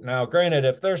to. Now, granted,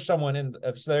 if there's someone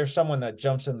that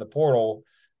jumps in the portal,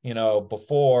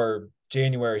 before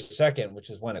January 2nd, which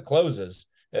is when it closes,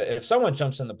 if someone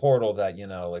jumps in the portal that,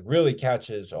 like really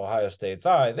catches Ohio State's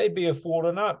eye, they'd be a fool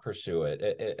to not pursue it,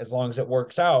 as long as it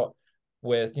works out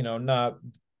with, not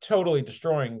totally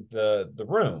destroying the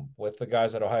room with the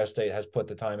guys that Ohio State has put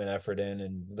the time and effort in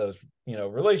and those,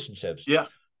 relationships. Yeah.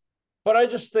 But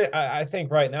I think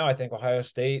right now, I think Ohio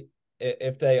State,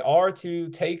 if they are to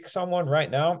take someone right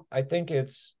now, I think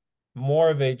it's more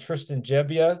of a Tristan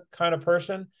Gebbia kind of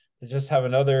person to just have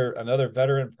another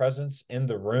veteran presence in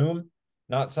the room,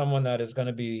 not someone that is going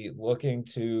to be looking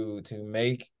to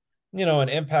make, an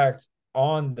impact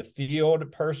on the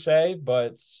field per se,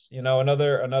 but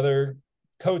another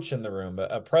coach in the room,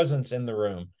 a presence in the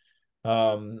room.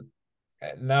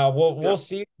 Now we'll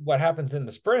see what happens in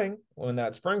the spring when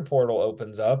that spring portal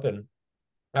opens up, and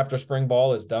after spring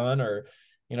ball is done, or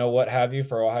what have you,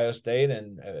 for Ohio State.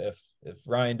 And if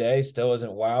Ryan Day still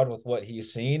isn't wowed with what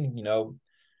he's seen,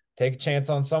 take a chance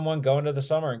on someone, go into the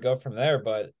summer and go from there.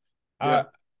 But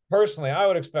personally, I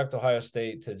would expect Ohio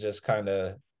State to just kind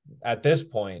of, at this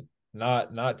point,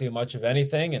 not do much of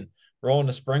anything and roll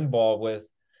into spring ball with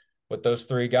those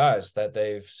three guys that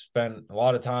they've spent a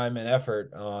lot of time and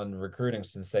effort on recruiting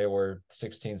since they were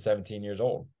 16, 17 years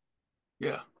old.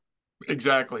 Yeah,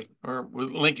 exactly. Or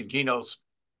with Lincoln Keno's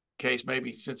case,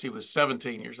 maybe since he was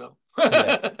 17 years old.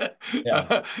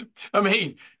 Yeah. I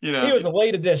mean, he was a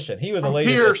late addition. From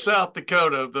Pierre, South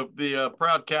Dakota, the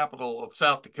proud capital of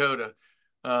South Dakota.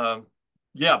 But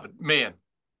man,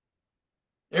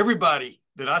 everybody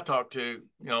that I talk to,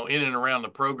 in and around the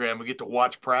program, we get to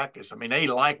watch practice. I mean, they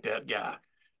like that guy.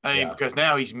 Because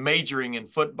now he's majoring in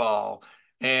football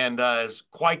and is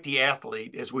quite the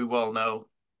athlete, as we well know.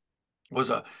 Was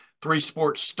a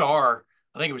 3-sport star.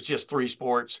 I think it was just 3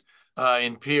 sports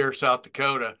in Pierre, South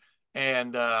Dakota.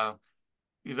 And I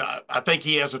think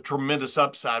he has a tremendous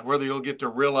upside. Whether he'll get to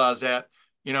realize that,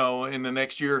 in the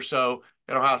next year or so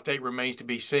at Ohio State remains to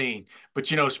be seen. But,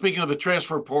 speaking of the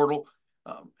transfer portal,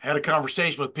 had a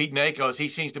conversation with Pete Nakos. He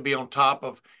seems to be on top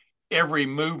of every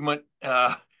movement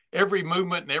and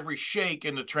every shake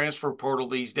in the transfer portal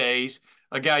these days.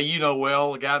 A guy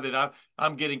well, a guy that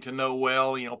I'm getting to know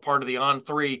well, part of the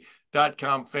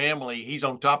On3.com family. He's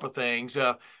on top of things.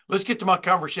 Let's get to my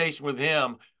conversation with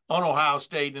him on Ohio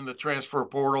State in the transfer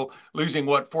portal, losing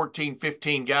 14,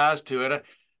 15 guys to it.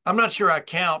 I'm not sure I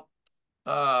count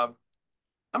walk-ons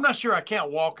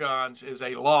as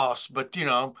a loss, but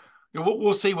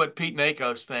we'll see what Pete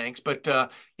Nakos thinks. But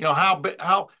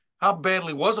how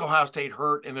badly was Ohio State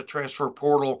hurt in the transfer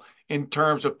portal in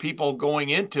terms of people going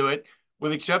into it,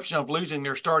 with the exception of losing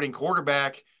their starting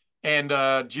quarterback and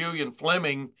Julian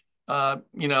Fleming? I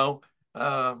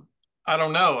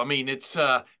don't know. I mean, it's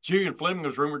Julian Fleming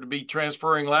was rumored to be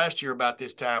transferring last year about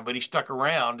this time, but he stuck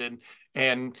around,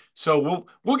 and so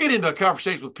we'll get into a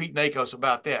conversation with Pete Nakos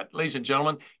about that. Ladies and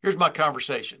gentlemen, here's my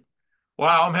conversation.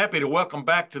 Wow, I'm happy to welcome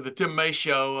back to the Tim May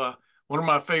Show one of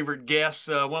my favorite guests,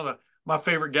 one of my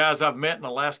favorite guys I've met in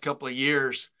the last couple of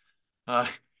years.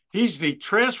 He's the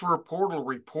transfer portal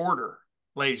reporter,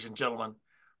 ladies and gentlemen,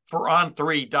 for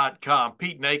On3.com,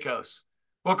 Pete Nakos.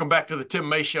 Welcome back to the Tim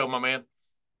May Show, my man.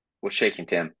 What's shaking,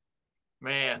 Tim?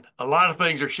 Man, a lot of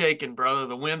things are shaking, brother.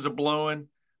 The winds are blowing.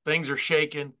 Things are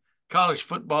shaking. College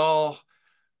football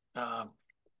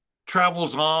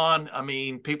travels on. I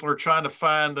mean, people are trying to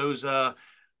find those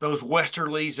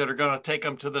Westerlies that are going to take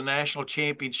them to the national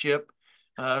championship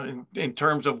in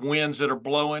terms of winds that are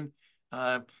blowing.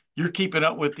 You're keeping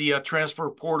up with the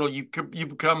transfer portal. You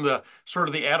become the sort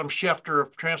of the Adam Schefter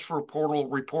of transfer portal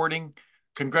reporting.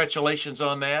 Congratulations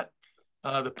on that.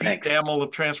 The Pete Damel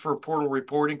of transfer portal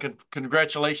reporting.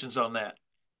 Congratulations on that.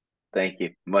 Thank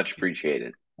you. Much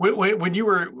appreciated. When you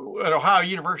were at Ohio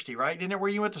University, right? Isn't that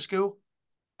where you went to school?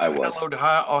 I was.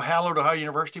 Hallowed Ohio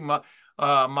University. My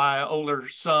older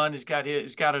son has got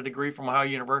a degree from Ohio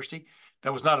University.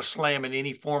 That was not a slam in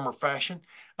any form or fashion.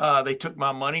 They took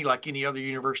my money like any other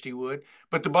university would.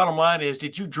 But the bottom line is,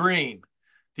 did you dream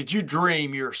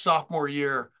your sophomore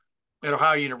year at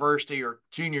Ohio University, or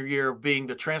junior year of being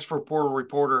the transfer portal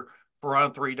reporter for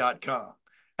On3.com.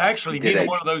 Actually, neither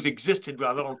one of those existed,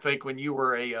 I don't think, when you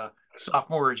were a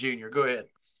sophomore or junior. Go ahead.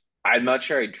 I'm not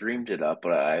sure I dreamed it up,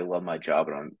 but I love my job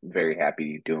and I'm very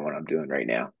happy doing what I'm doing right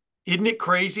now. Isn't it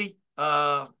crazy?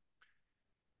 What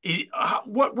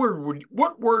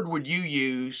word would you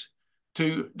use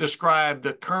to describe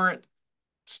the current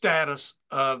status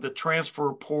of the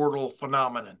transfer portal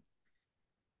phenomenon?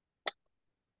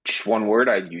 Just one word,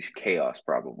 I'd use chaos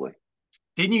probably.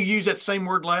 Didn't you use that same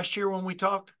word last year when we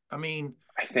talked? I mean,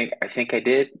 I think I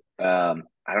did. I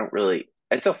don't really.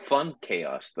 It's a fun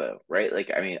chaos though, right?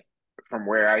 Like I mean, from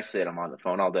where I sit, I'm on the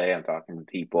phone all day. I'm talking to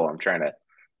people. I'm trying to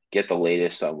get the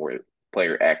latest on where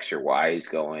player X or Y is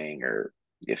going, or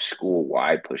if school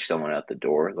Y pushed someone out the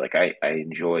door. Like I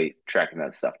enjoy tracking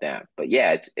that stuff down. But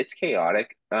yeah, it's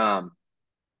chaotic. The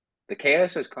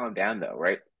chaos has calmed down though,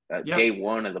 right? yeah. Day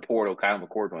one of the portal, Kyle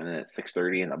McCord went in at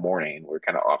 6:30 in the morning, and we're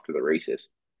kind of off to the races.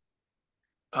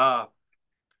 A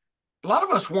lot of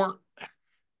us weren't.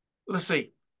 Let's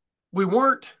see, we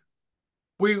weren't.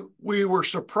 We were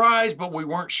surprised, but we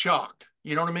weren't shocked.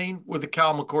 You know what I mean, with the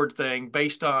Kyle McCord thing,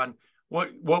 based on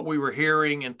what we were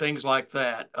hearing and things like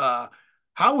that.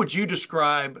 How would you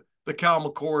describe the Kyle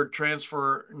McCord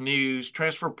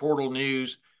transfer portal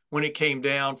news, when it came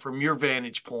down from your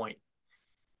vantage point?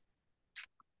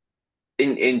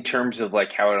 In terms of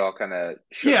like how it all kind of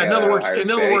shook Yeah, out at Ohio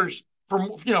in other State. words, from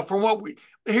what we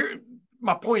hear,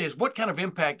 my point is, what kind of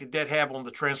impact did that have on the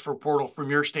transfer portal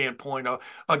from your standpoint?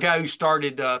 A guy who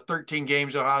started 13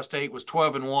 games at Ohio State, was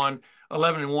 12-1,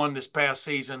 11-1 this past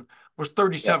season, was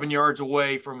 37 Yep. yards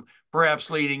away from perhaps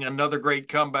leading another great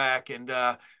comeback, and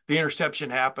the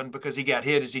interception happened because he got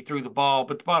hit as he threw the ball.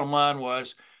 But the bottom line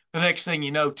was, the next thing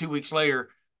you know, 2 weeks later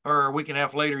or a week and a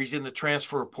half later, he's in the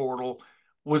transfer portal.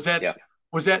 Was that Yep.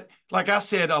 was that, like I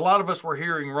said, a lot of us were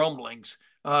hearing rumblings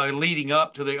leading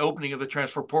up to the opening of the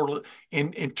transfer portal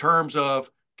in terms of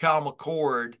Kyle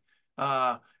McCord.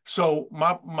 So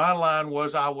my line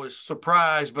was, I was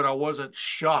surprised, but I wasn't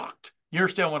shocked. You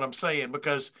understand what I'm saying?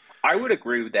 Because I would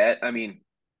agree with that. I mean,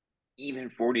 even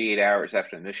 48 hours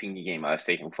after the Michigan game, I was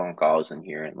taking phone calls and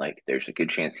hearing like there's a good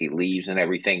chance he leaves and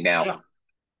everything. Now, yeah,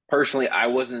 personally, I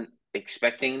wasn't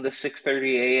expecting the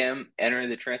 6:30 a.m. entering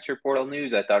the transfer portal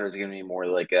news. I thought it was going to be more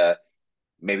like a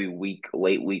maybe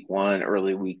late week one,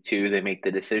 early week two, they make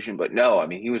the decision. But no, I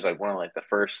mean, he was like one of like the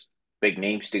first big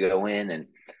names to go in. And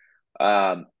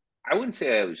I wouldn't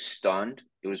say I was stunned.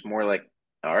 It was more like,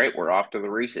 all right, we're off to the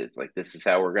races. Like, this is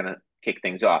how we're going to kick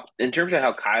things off. In terms of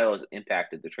how Kyle has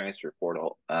impacted the transfer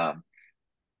portal,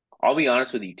 I'll be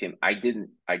honest with you, Tim. I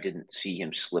didn't see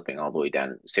him slipping all the way down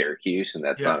to Syracuse, and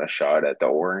that's yeah, not a shot at the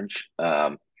Orange.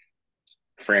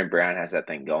 Fran Brown has that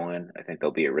thing going. I think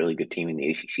they'll be a really good team in the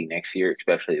ACC next year,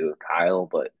 especially with Kyle.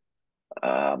 But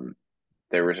um,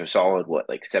 there was a solid,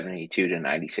 like 72 to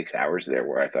 96 hours there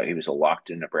where I thought he was a lock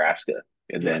to Nebraska.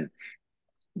 And yeah, then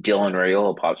Dylan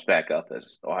Raiola pops back up,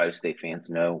 as Ohio State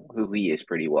fans know who he is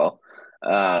pretty well.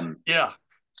 yeah,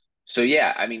 So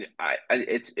yeah, I mean,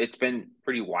 it's been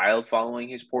pretty wild following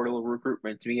his portal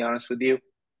recruitment, to be honest with you.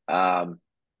 I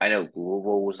know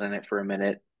Louisville was in it for a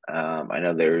minute. I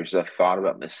know there's a thought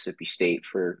about Mississippi State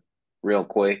for real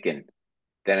quick, and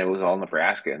then it was all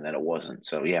Nebraska, and then it wasn't.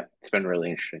 So yeah, it's been really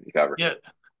interesting to cover. yeah.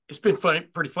 It's been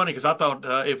pretty funny, because I thought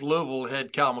if Louisville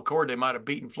had Cal McCord, they might have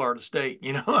beaten Florida State.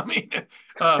 You know, I mean,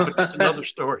 but that's another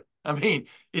story. I mean,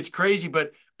 it's crazy,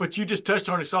 but you just touched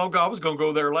on it. So I was going to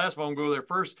go there last, but I'm going to go there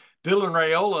first. Dylan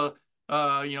Raiola,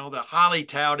 the highly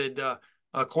touted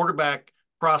quarterback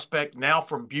prospect, now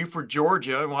from Buford,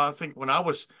 Georgia. Well, I think when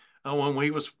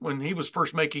he was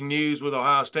first making news with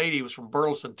Ohio State, he was from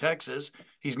Burleson, Texas.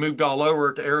 He's moved all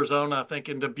over to Arizona, I think,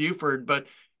 into Buford, but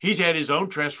he's had his own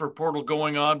transfer portal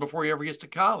going on before he ever gets to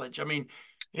college. I mean,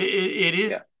 it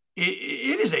is Yeah,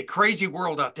 it is a crazy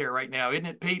world out there right now, isn't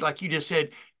it, Pete? Like you just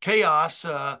said, chaos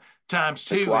times it's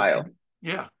two. wild.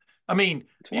 Yeah, I mean,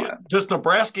 It's wild. does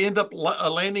Nebraska end up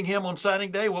landing him on signing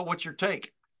day? What's your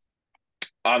take?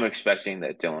 I'm expecting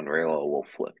that Dylan Raiola will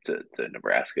flip to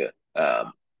Nebraska.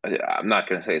 I'm not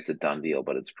going to say it's a done deal,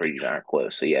 but it's pretty darn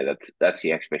close. So yeah, that's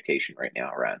the expectation right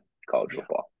now around college Yeah.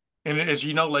 football. And as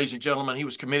you know, ladies and gentlemen, he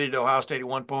was committed to Ohio State at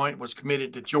one point, was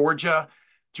committed to Georgia.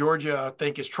 Georgia, I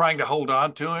think, is trying to hold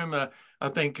on to him. I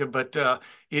think, but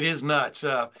it is nuts.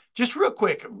 Just real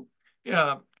quick,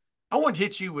 I want to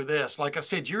hit you with this. Like I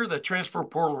said, you're the transfer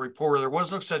portal reporter. There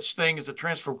was no such thing as a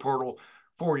transfer portal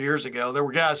 4 years ago. There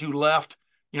were guys who left,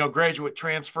 graduate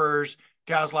transfers,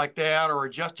 guys like that, or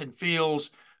Justin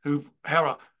Fields, who've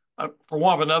had for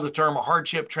want of another term, a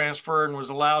hardship transfer and was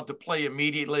allowed to play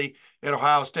immediately at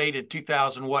Ohio State in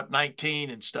 2019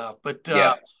 and stuff. But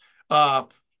Yeah. uh,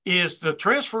 is the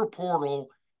transfer portal,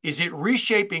 is it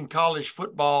reshaping college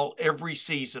football every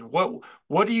season?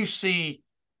 What do you see?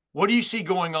 What do you see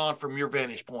going on from your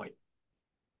vantage point?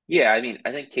 Yeah, I mean,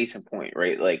 I think case in point,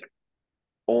 right? Like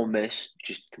Ole Miss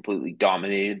just completely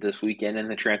dominated this weekend in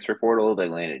the transfer portal. They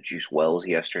landed Juice Wells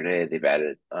yesterday. They've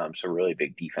added some really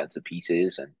big defensive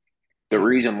pieces, and the Yeah.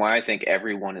 reason why I think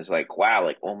everyone is like, wow,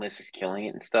 like Ole Miss is killing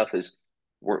it and stuff is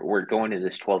we're going to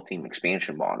this 12-team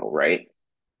expansion model, right?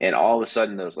 And all of a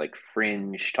sudden those like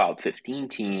fringe top 15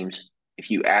 teams, if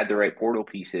you add the right portal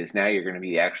pieces, now you're going to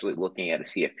be actually looking at a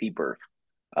CFP berth.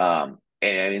 And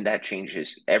I mean that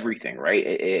changes everything,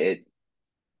 right?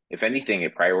 If anything,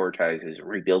 it prioritizes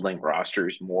rebuilding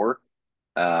rosters more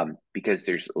because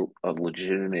there's a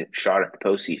legitimate shot at the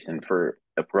postseason for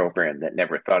a program that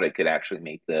never thought it could actually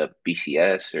make the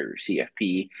BCS or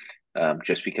CFP,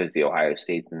 just because the Ohio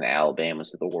States and the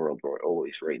Alabamas of the world were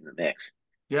always right in the mix.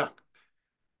 Yeah.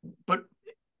 But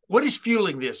what is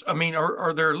fueling this? I mean,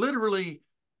 are there literally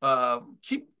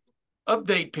keep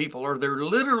update people? Are there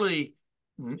literally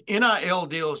NIL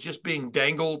deals just being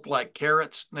dangled like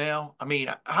carrots now? I mean,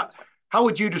 how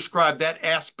would you describe that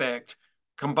aspect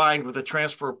combined with the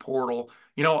transfer portal?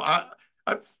 I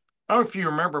don't know if you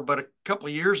remember, but a couple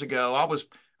of years ago, I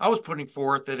was putting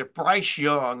forth that if Bryce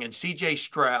Young and C.J.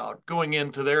 Stroud going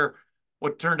into their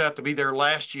what turned out to be their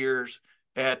last years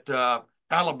at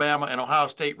Alabama and Ohio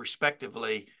State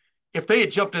respectively, if they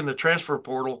had jumped in the transfer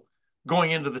portal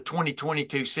going into the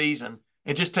 2022 season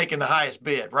and just taken the highest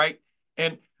bid, right?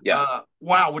 And Yeah.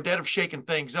 wow, would that have shaken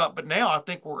things up? But now I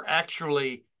think we're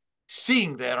actually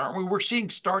seeing that, aren't we? We're seeing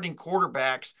starting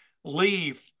quarterbacks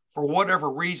leave for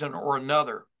whatever reason or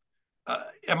another.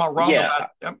 Am I wrong Yeah.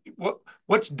 about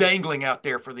what's dangling out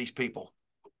there for these people?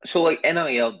 So like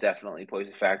NIL definitely plays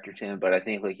a factor, Tim, but I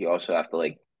think like you also have to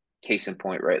like case in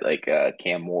point, right? Like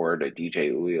Cam Ward, a DJ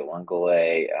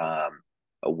Uiagalelei,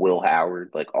 a Will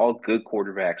Howard, like all good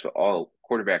quarterbacks, but all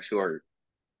quarterbacks who are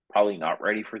probably not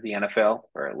ready for the NFL,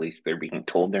 or at least they're being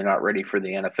told they're not ready for the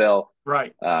NFL.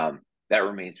 Right. That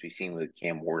remains to be seen with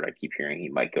Cam Ward. I keep hearing he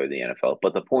might go to the NFL,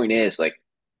 but the point is, like,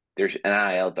 there's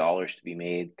NIL dollars to be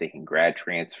made. They can grad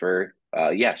transfer.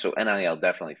 Yeah, so NIL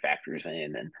definitely factors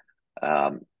in.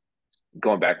 And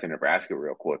going back to Nebraska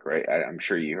real quick, right? I'm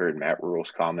sure you heard Matt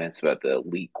Rule's comments about the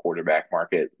elite quarterback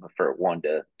market for $1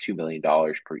 to $2 million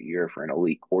per year for an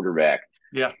elite quarterback.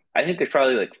 Yeah. I think there's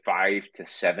probably like 5 to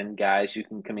 7 guys who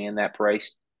can command that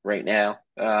price right now.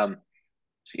 So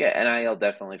yeah, NIL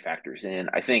definitely factors in.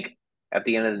 I think at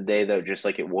the end of the day, though, just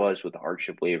like it was with the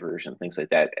hardship waivers and things like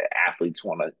that, athletes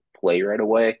want to play right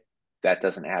away. If that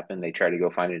doesn't happen, they try to go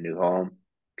find a new home.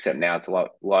 Except now it's a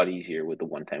lot easier with the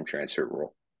one-time transfer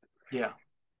rule. Yeah.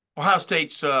 Ohio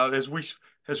State's as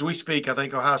we speak, I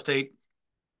think Ohio State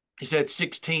has had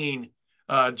 16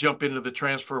 jump into the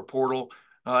transfer portal,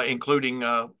 including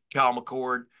Cal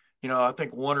McCord. I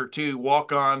think one or two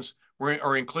walk-ons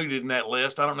are included in that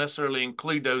list. I don't necessarily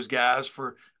include those guys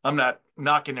I'm not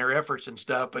knocking their efforts and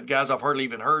stuff, but guys I've hardly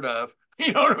even heard of.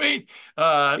 You know what I mean?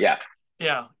 Yeah.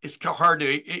 Yeah, it's hard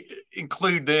to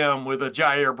include them with a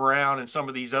Jair Brown and some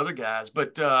of these other guys.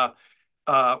 But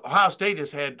Ohio State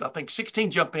has had, I think, 16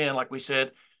 jump in, like we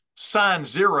said, signed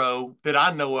 0 that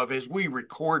I know of as we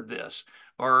record this,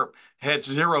 or had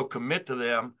 0 commit to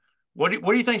them. What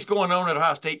do you think's going on at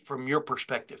Ohio State from your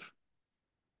perspective?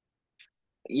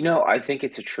 I think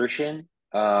it's attrition.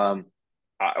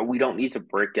 We don't need to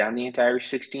break down the entire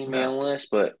 16-man No. list,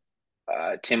 but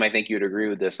Tim, I think you'd agree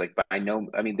with this. Like, I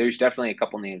mean, there's definitely a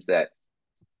couple names that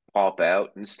pop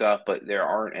out and stuff, but there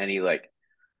aren't any like,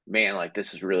 man, like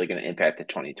this is really going to impact the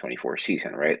 2024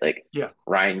 season, right? Like Yeah.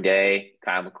 Ryan Day,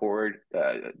 Kyle McCord,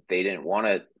 they didn't want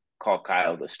to call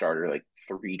Kyle the starter like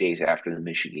 3 days after the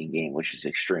Michigan game, which is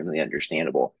extremely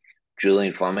understandable.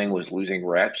 Julian Fleming was losing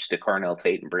reps to Carnell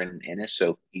Tate and Brandon Ennis,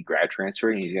 so he grad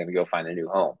transferred and he's going to go find a new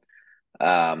home.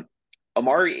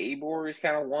 Amari Abor is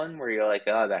kind of one where you're like,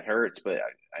 oh, that hurts, but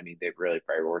I mean, they've really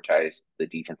prioritized the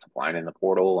defensive line in the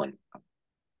portal, and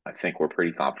I think we're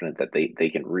pretty confident that they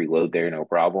can reload there, no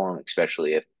problem,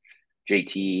 especially if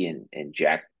JT and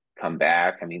Jack come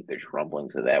back. I mean, there's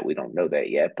rumblings of that. We don't know that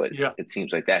yet, but Yeah. it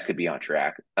seems like that could be on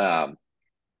track.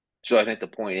 So I think the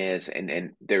point is,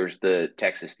 and there's the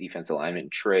Texas defensive lineman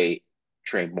Trey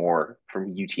Moore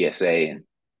from UTSA, and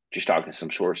just talking to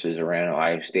some sources around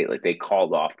Ohio State, like they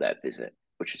called off that visit,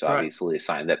 which is Right. obviously a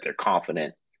sign that they're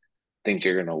confident things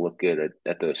are going to look good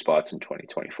at those spots in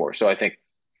 2024. So I think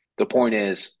the point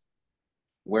is,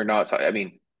 we're not. I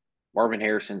mean, Marvin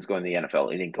Harrison's going to the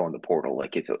NFL. He didn't go in the portal.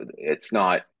 Like it's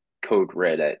not code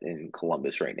red in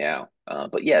Columbus right now.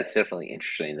 But yeah, it's definitely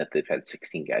interesting that they've had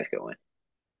 16 guys go in.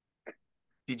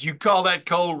 Did you call that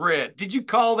code red? Did you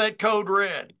call that code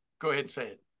red? Go ahead and say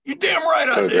it. You damn right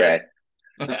I Code did.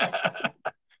 red.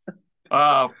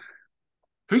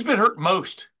 Who's been hurt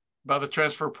most by the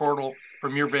transfer portal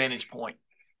from your vantage point?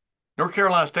 North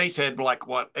Carolina State's had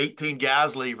 18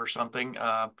 guys leave or something.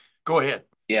 Go ahead.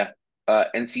 Yeah.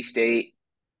 NC State,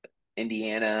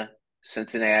 Indiana,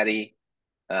 Cincinnati,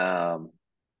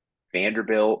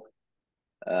 Vanderbilt,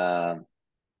 and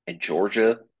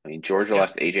Georgia. I mean, Georgia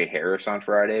lost AJ Harris on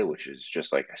Friday, which is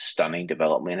just like a stunning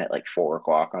development at like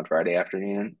 4:00 on Friday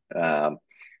afternoon.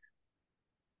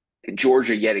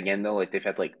 Georgia, yet again, though, like they've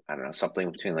had I don't know,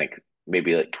 something between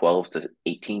maybe 12 to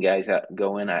 18 guys out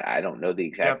go in. I don't know the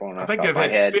exact one off the top of my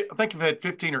head. I think they've had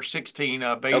 15 or 16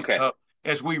 okay.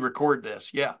 As we record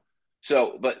this. Yeah.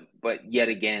 So, but yet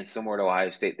again, similar to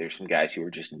Ohio State, there's some guys who are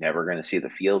just never going to see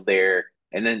the field there.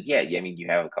 And then, I mean, you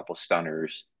have a couple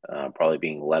stunners probably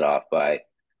being led off by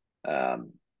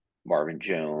Marvin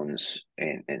Jones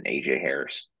and AJ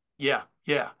Harris. Yeah.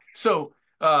 So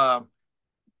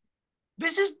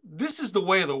this is the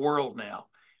way of the world now.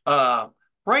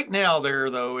 Right now,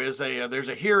 there's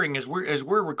a hearing as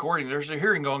we're recording. There's a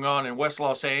hearing going on in West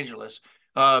Los Angeles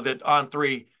that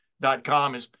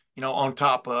On3.com is on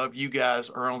top of. You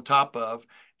guys are on top of,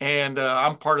 and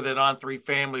I'm part of that On3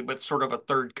 family, but sort of a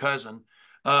third cousin.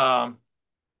 But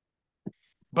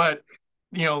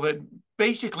that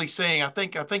basically saying I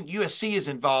think USC is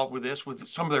involved with this with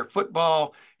some of their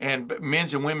football and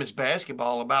men's and women's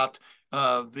basketball about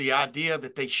the idea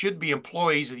that they should be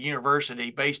employees of the university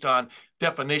based on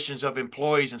definitions of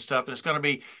employees and stuff. And it's going to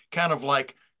be kind of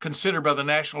considered by the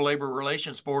National Labor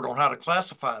Relations Board on how to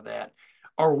classify that.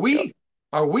 Are we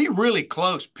really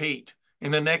close, Pete,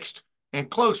 and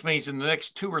close means in the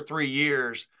next 2 or 3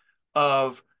 years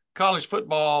of college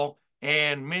football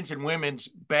and men's and women's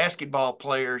basketball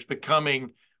players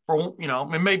becoming, for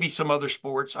maybe some other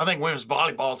sports. I think women's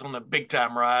volleyball is on the big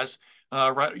time rise.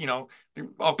 Right,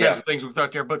 all kinds of things we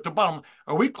thought there. But the bottom,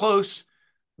 are we closer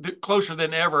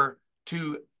than ever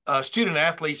to student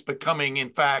athletes becoming, in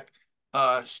fact,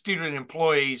 student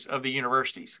employees of the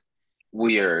universities?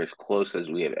 We are as close as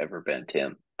we have ever been,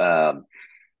 Tim. The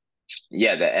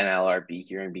NLRB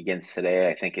hearing begins today.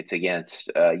 I think it's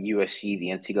against USC,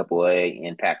 the NCAA,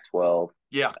 and Pac-12.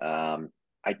 Yeah.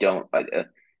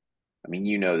 I mean,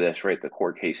 you know this, right? The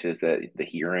court cases, the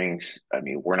hearings. I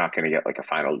mean, we're not going to get a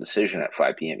final decision at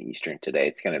 5 p.m. Eastern today.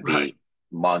 It's going to be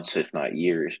months, if not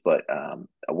years. But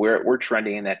we're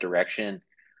trending in that direction.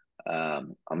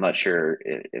 I'm not sure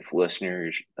if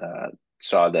listeners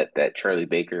saw that Charlie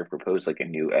Baker proposed a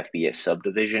new FBS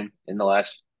subdivision in the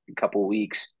last couple of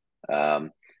weeks.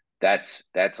 That's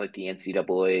the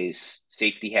NCAA's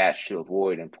safety hatch to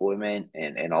avoid employment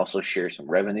and also share some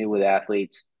revenue with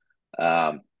athletes.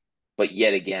 But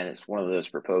yet again, it's one of those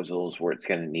proposals where it's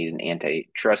going to need an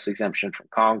antitrust exemption from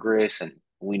Congress. And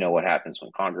we know what happens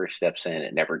when Congress steps in.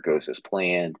 It never goes as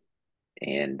planned.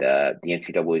 And the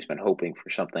NCAA has been hoping for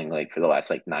something for the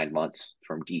last 9 months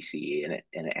from DC,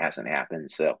 and it hasn't happened.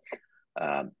 So,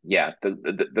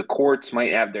 the courts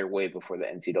might have their way before the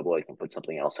NCAA can put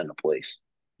something else into place.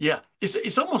 Yeah,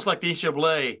 it's almost like the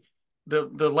NCAA,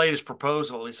 the latest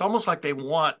proposal. It's almost like they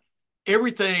want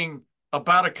everything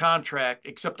about a contract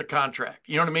except the contract.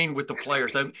 You know what I mean? With the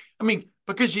players. I mean,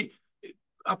 because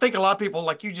I think a lot of people,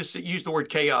 like you just used the word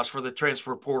chaos for the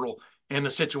transfer portal and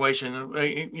the situation,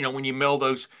 when you meld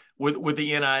those with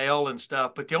the NIL and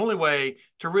stuff. But the only way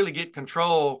to really get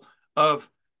control of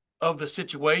the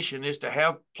situation is to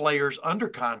have players under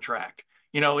contract,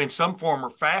 in some form or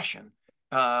fashion,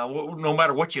 no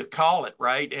matter what you call it,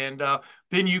 right? And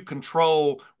then you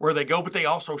control where they go, but they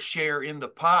also share in the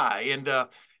pie. And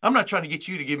I'm not trying to get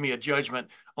you to give me a judgment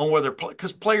on whether,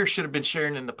 because players should have been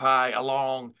sharing in the pie a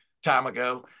long time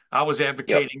ago. I was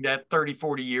advocating that 30,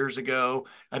 40 years ago.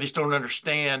 I just don't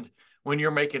understand when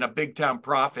you're making a big time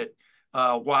profit,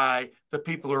 why the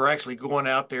people who are actually going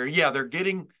out there, they're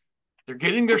getting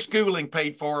their schooling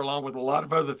paid for along with a lot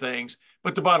of other things.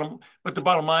 But the bottom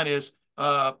line is,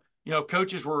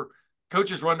 coaches were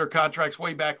under contracts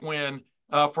way back when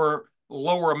for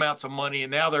lower amounts of money,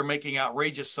 and now they're making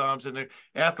outrageous sums, and the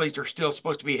athletes are still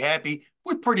supposed to be happy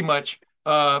with pretty much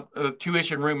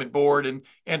tuition, room and board,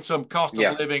 and some cost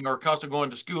of living or cost of going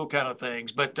to school kind of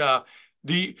things. But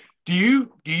do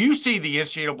you see the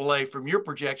NCAA from your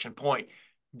projection point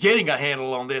getting a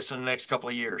handle on this in the next couple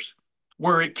of years,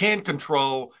 where it can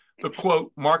control the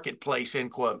quote marketplace,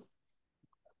 end quote?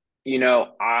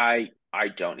 I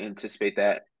don't anticipate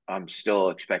that. I'm still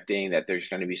expecting that there's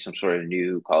going to be some sort of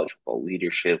new college football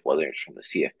leadership, whether it's from the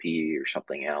CFP or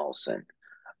something else. And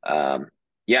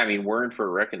yeah, I mean, we're in for a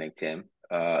reckoning, Tim.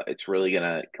 It's really going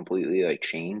to completely like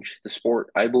change the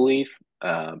sport, I believe.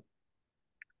 Um,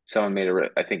 Someone made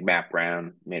I think Matt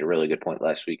Brown made a really good point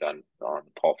last week on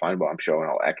Paul Feinbaum show, and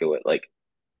I'll echo it. Like,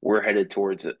 we're headed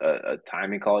towards a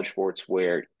time in college sports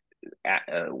where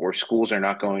schools are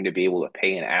not going to be able to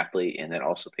pay an athlete and then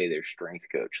also pay their strength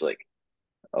coach like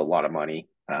a lot of money.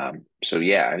 So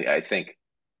yeah, I think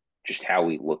just how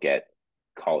we look at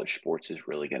college sports is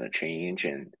really going to change.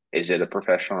 And is it a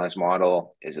professionalized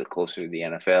model? Is it closer to the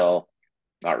NFL?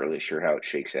 Not really sure how it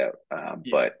shakes out. Yeah.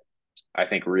 But I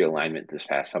think realignment this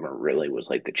past summer really was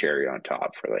like the cherry on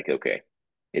top for like, okay,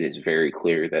 it is very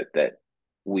clear that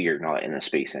we are not in a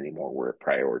space anymore where it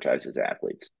prioritizes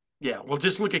athletes. Yeah, well,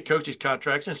 just look at coaches'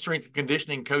 contracts and strength and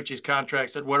conditioning coaches'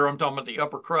 contracts. At where I'm talking about the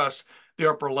upper crust, the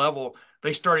upper level,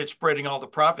 they started spreading all the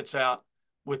profits out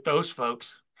with those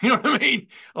folks. You know what I mean?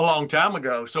 A long time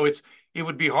ago. So it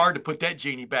would be hard to put that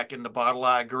genie back in the bottle.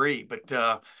 I agree, but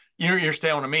you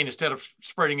understand what I mean. Instead of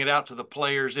spreading it out to the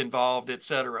players involved, et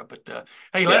cetera. But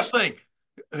hey, last thing,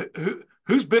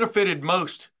 who's benefited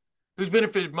most? Who's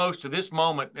benefited most to this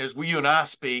moment as you and I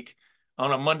speak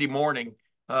on a Monday morning,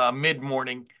 mid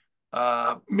morning?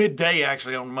 Midday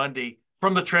actually on Monday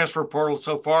from the transfer portal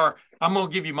so far. I'm going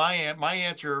to give you my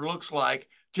answer. Looks like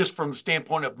just from the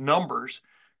standpoint of numbers,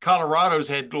 Colorado's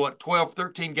had what 12,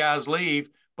 13 guys leave,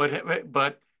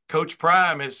 but Coach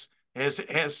Prime has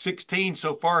 16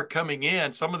 so far coming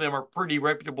in. Some of them are pretty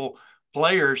reputable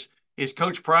players. Is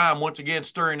Coach Prime once again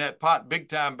stirring that pot big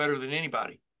time, better than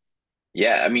anybody?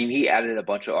 Yeah, I mean, he added a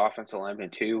bunch of offensive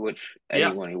linemen too, which Yeah.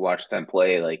 anyone who watched them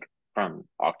play like from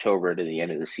October to the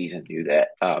end of the season knew that.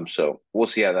 So we'll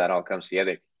see how that all comes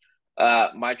together.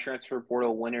 My transfer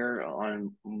portal winner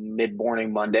on mid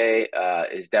morning Monday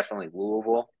is definitely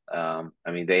Louisville. I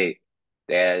mean, they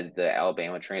had the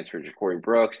Alabama transfer Ja'Cory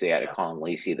Brooks. They added Yeah. Colin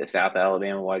Lacey, the South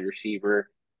Alabama wide receiver.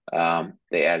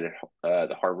 They added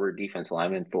the Harvard defense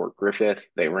lineman Thor Griffith.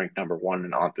 They ranked number one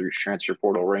in on through transfer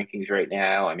portal rankings right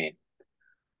now. I mean,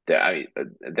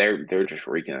 they're just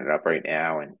raking it up right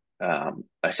now. And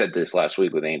I said this last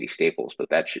week with Andy Staples, but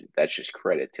that's just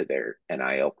credit to their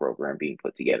NIL program being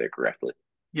put together correctly.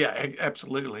 Yeah,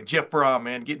 absolutely. Jeff Brom,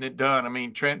 man, getting it done. I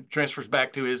mean, transfers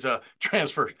back to his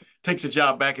takes a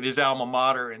job back at his alma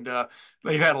mater, and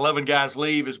they've had 11 guys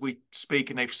leave as we speak,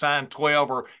 and they've signed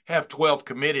 12 or have 12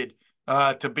 committed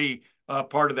to be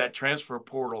part of that transfer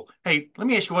portal. Hey, let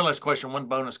me ask you one last question, one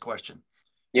bonus question.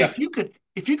 Yeah, If you could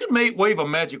wave a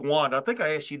magic wand, I think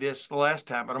I asked you this the last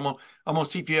time, but I'm gonna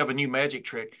see if you have a new magic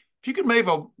trick. If you could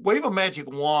wave a magic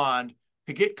wand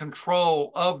to get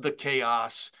control of the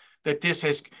chaos that this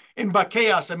has, and by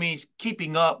chaos I mean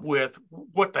keeping up with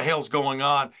what the hell's going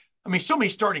on. I mean, so many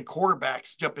starting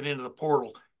quarterbacks jumping into the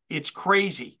portal. It's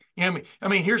crazy. You know, I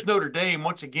mean, here's Notre Dame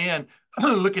once again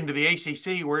looking to the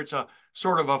ACC, where it's a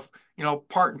sort of a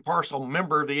part and parcel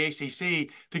member of the ACC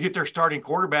to get their starting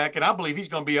quarterback, and I believe he's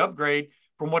going to be upgrade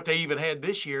from what they even had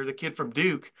this year, the kid from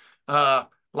Duke.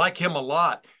 Like him a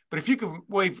lot. But if you could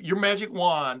wave your magic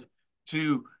wand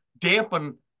to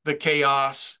dampen the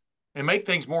chaos and make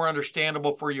things more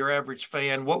understandable for your average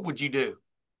fan, what would you do?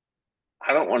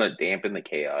 I don't want to dampen the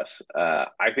chaos.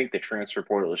 I think the transfer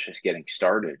portal is just getting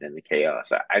started in the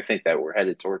chaos. I think that we're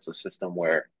headed towards a system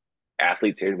where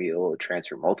athletes are going to be able to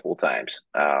transfer multiple times.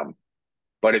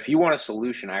 But if you want a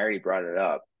solution, I already brought it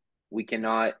up. We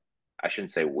cannot, I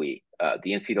shouldn't say we,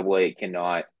 the NCAA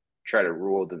cannot try to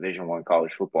rule Division I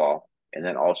college football and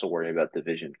then also worry about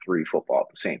Division III football at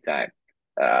the same time.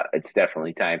 It's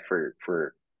definitely time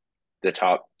for the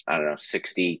top, I don't know,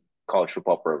 60 college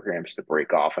football programs to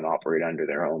break off and operate under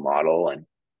their own model. And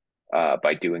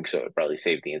by doing so, it probably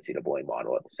save the NCAA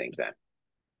model at the same time.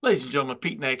 Ladies and gentlemen,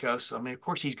 Pete Nakos. I mean, of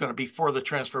course, he's going to be for the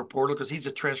transfer portal because he's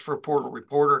a transfer portal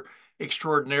reporter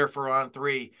extraordinaire for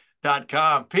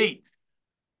On3.com. Pete,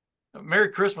 Merry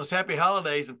Christmas, Happy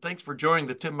Holidays, and thanks for joining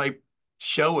the Tim May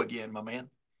show again, my man.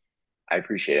 I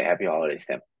appreciate it. Happy holidays,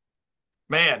 Tim.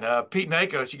 Man, Pete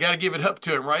Nakos, you got to give it up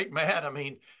to him, right, Matt? I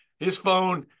mean, his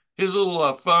phone, his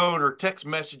little phone or text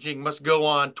messaging must go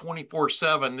on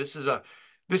 24/7.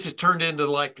 This has turned into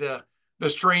like the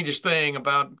strangest thing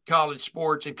about college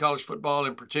sports and college football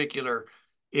in particular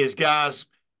is guys,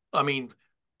 I mean,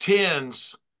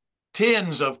 tens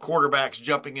of quarterbacks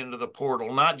jumping into the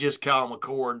portal, not just Kyle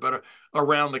McCord, but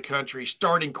around the country,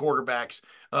 starting quarterbacks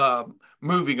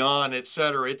moving on, et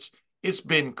cetera. It's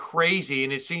been crazy,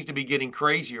 and it seems to be getting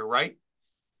crazier, right?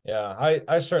 Yeah,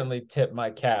 I certainly tip my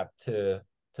cap to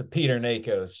Peter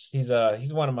Nakos.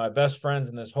 He's one of my best friends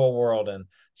in this whole world, and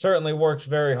certainly works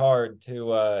very hard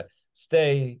to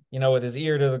stay, with his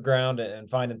ear to the ground and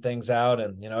finding things out.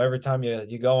 And, every time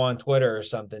you go on Twitter or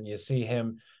something, you see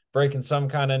him breaking some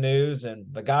kind of news, and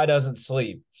the guy doesn't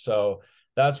sleep. So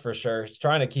that's for sure. He's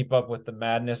trying to keep up with the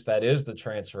madness that is the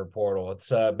transfer portal.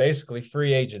 It's basically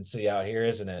free agency out here,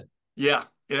 isn't it? Yeah,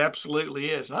 it absolutely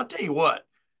is. And I'll tell you what,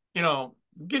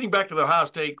 getting back to the Ohio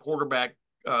State quarterback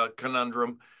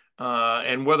conundrum,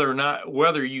 and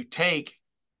whether you take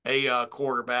a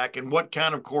quarterback, and what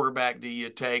kind of quarterback do you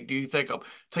take? Do you take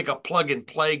a plug and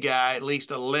play guy, at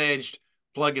least alleged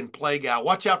plug and play guy?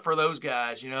 Watch out for those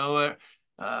guys.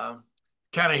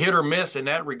 Kind of hit or miss in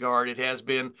that regard. It has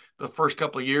been the first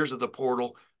couple of years of the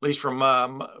portal, at least from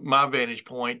my vantage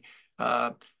point.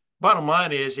 Bottom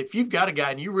line is, if you've got a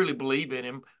guy and you really believe in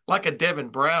him, like a Devin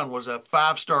Brown was a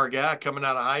 5-star guy coming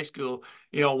out of high school,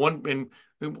 one in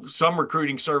some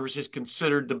recruiting services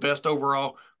considered the best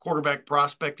overall quarterback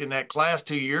prospect in that class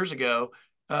 2 years ago.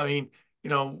 I mean,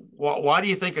 why do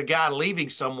you think a guy leaving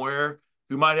somewhere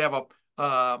who might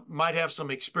have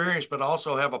some experience, but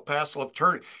also have a past of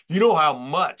turn? You know how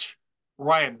much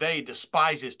Ryan Day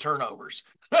despises turnovers,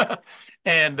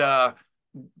 and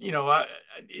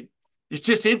it's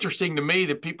just interesting to me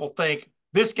that people think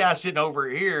this guy sitting over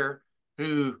here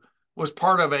who was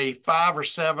part of a 5 or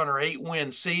 7 or 8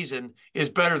 win season is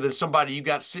better than somebody you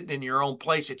got sitting in your own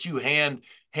place that you hand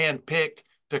picked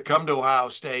to come to Ohio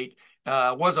State,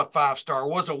 was a 5-star,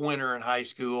 was a winner in high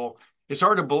school. It's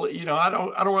hard to believe. I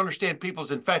don't understand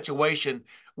people's infatuation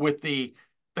with they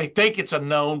think it's a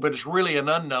known, but it's really an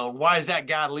unknown. Why is that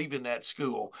guy leaving that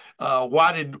school?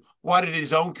 Why did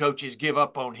his own coaches give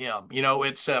up on him?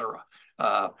 Et cetera.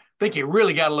 I think you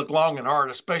really got to look long and hard,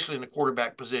 especially in the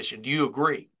quarterback position. Do you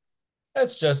agree?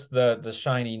 That's just the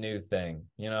shiny new thing.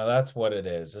 That's what it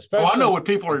is. Especially, I know what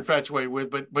people are infatuated with,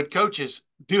 but coaches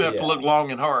do have to look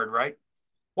long and hard, right?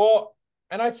 Well,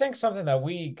 and I think something that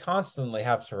we constantly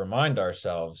have to remind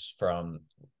ourselves from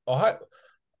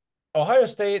Ohio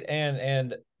State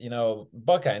and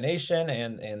Buckeye Nation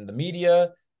and the media,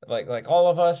 like all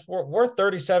of us, we're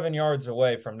 37 yards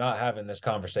away from not having this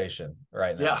conversation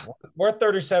right now. Yeah. We're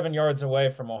 37 yards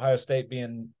away from Ohio State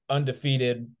being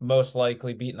undefeated, most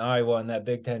likely beating Iowa in that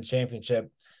Big Ten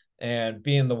championship and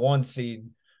being the 1 seed,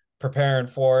 preparing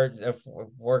for it. If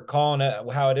we're calling it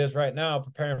how it is right now,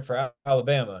 preparing for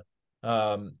Alabama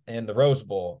and the Rose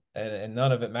Bowl, and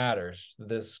none of it matters,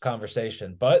 this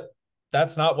conversation. But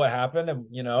that's not what happened. And,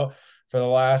 for the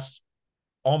last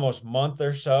almost month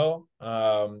or so,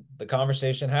 the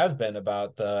conversation has been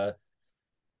about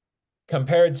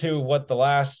compared to what the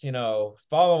last,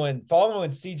 following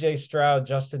CJ Stroud,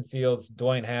 Justin Fields,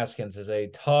 Dwayne Haskins is a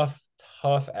tough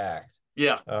act.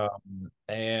 Yeah.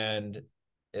 And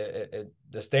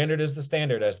the standard is the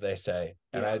standard, as they say.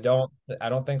 And yeah. I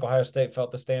don't think Ohio State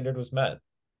felt the standard was met.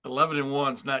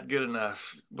 11-1 is not good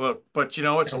enough, but it's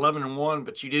 11-1,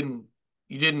 but you didn't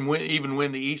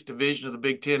win the East Division of the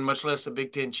Big Ten, much less the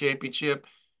Big Ten championship.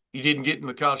 You didn't get in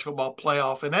the college football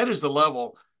playoff, and that is the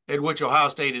level at which Ohio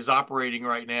State is operating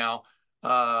right now,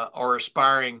 or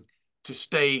aspiring to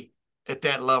stay at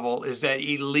that level, is that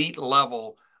elite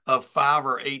level of 5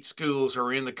 or 8 schools who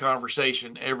are in the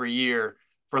conversation every year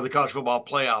for the college football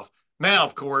playoff. Now,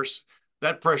 of course,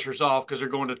 that pressure's off because they're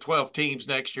going to 12 teams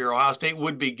next year. Ohio State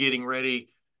would be getting ready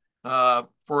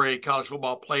for a college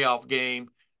football playoff game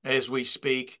as we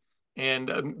speak.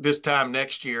 And this time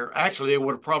next year, actually, they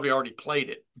would have probably already played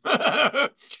it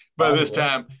by this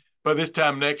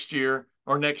time next year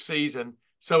or next season.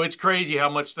 So it's crazy how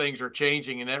much things are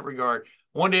changing in that regard.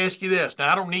 I wanted to ask you this.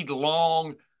 Now, I don't need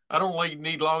long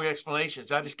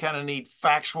explanations. I just kind of need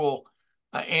factual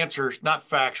answers, not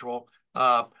factual,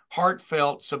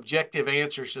 heartfelt, subjective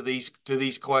answers to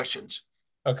these questions.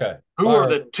 Okay. Who are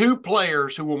the 2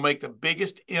 players who will make the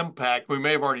biggest impact? We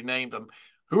may have already named them.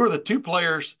 Who are the 2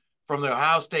 players from the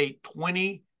Ohio State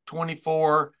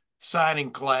 2024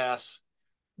 signing class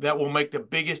that will make the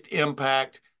biggest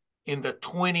impact in the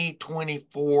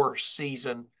 2024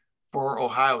 season for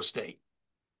Ohio State?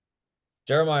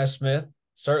 Jeremiah Smith,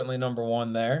 certainly number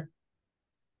 1 there.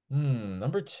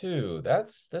 Number 2,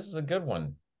 this is a good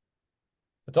one.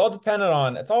 It's all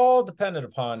dependent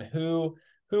upon who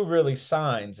really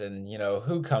signs and,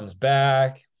 who comes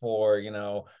back for,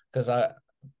 because I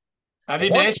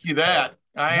didn't ask you that.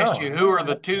 I asked you who are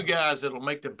the 2 guys that will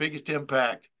make the biggest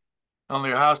impact on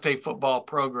the Ohio State football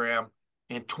program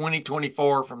in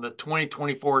 2024 from the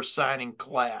 2024 signing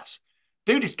class.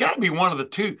 Dude, it's got to be one of the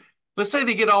 2. Let's say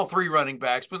they get all 3 running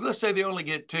backs, but let's say they only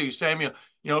get 2. Samuel,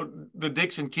 the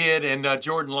Dixon kid, and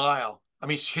Jordan Lyle.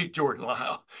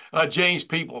 James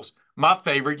Peoples, my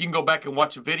favorite. You can go back and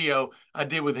watch a video I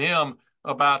did with him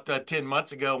about 10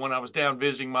 months ago when I was down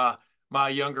visiting my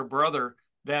younger brother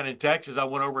down in Texas. I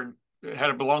went over and had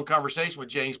a long conversation with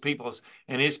James Peoples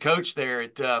and his coach there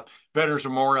at Veterans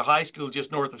Memorial High School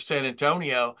just north of San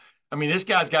Antonio. I mean, this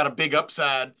guy's got a big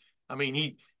upside. I mean,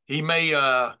 he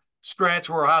may scratch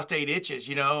where Ohio State itches,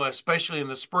 especially in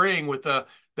the spring with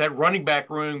that running back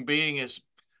room being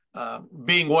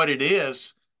what it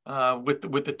is, with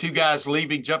the two guys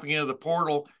leaving, jumping into the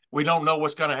portal. We don't know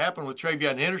what's going to happen with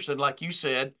Travion Henderson, like you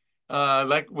said,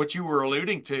 like what you were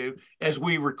alluding to as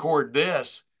we record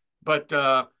this. But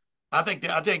I think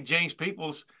James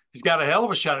Peoples has got a hell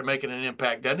of a shot at making an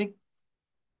impact, doesn't he?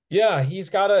 Yeah, he's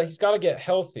gotta get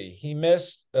healthy. He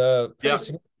missed a pretty Yeah,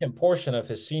 significant portion of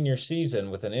his senior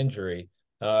season with an injury.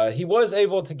 He was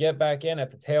able to get back in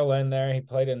at the tail end there. He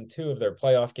played in two of their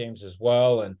playoff games as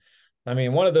well. And I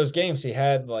mean, one of those games he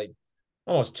had like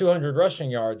almost 200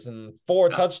 rushing yards and four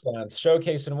yeah, touchdowns,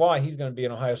 showcasing why he's going to be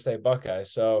an Ohio State Buckeye.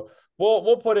 So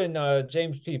we'll put in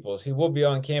James Peoples. He will be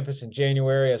on campus in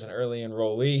January as an early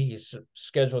enrollee. He's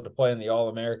scheduled to play in the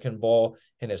All-American Bowl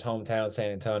in his hometown,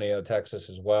 San Antonio, Texas,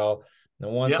 as well.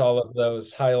 And once yeah. all of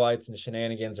those highlights and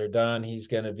shenanigans are done, he's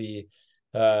going to be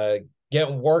uh,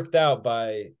 getting worked out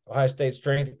by Ohio State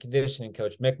strength and conditioning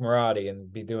coach Mick Marotti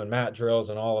and be doing mat drills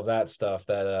and all of that stuff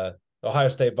that Ohio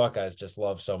State Buckeyes just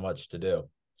love so much to do.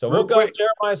 So we'll Real go quick, with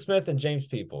Jeremiah Smith and James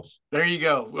Peoples. there you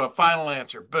go. Final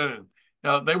answer. Boom.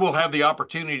 Now they will have the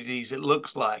opportunities. It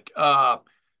looks like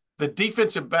the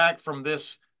defensive back from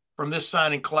this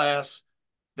signing class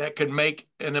that could make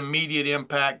an immediate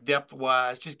impact depth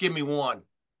wise. Just give me one.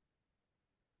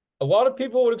 A lot of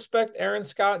people would expect Aaron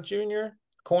Scott Jr.,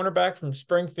 cornerback from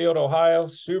Springfield, Ohio.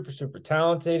 Super, super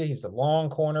talented. He's a long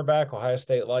cornerback. Ohio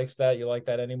State likes that. You like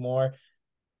that anymore?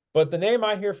 But the name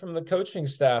I hear from the coaching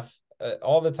staff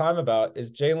all the time about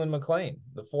is Jalen McLean,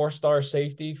 the four-star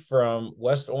safety from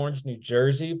West Orange, New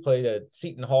Jersey, played at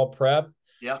Seton Hall Prep.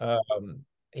 Yeah.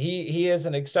 He is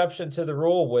an exception to the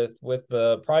rule with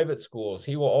the private schools.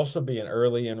 He will also be an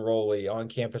early enrollee on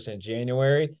campus in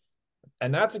January,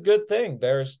 and that's a good thing.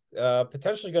 There's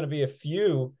potentially going to be a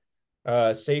few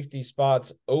safety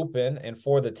spots open and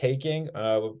for the taking.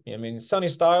 I mean, Sonny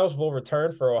Styles will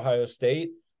return for Ohio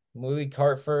State. Malik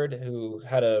Hartford, who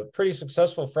had a pretty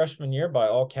successful freshman year by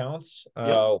all counts,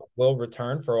 Yep. will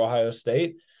return for Ohio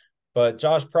State. But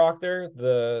Josh Proctor,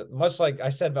 much like I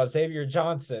said about Xavier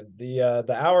Johnson, the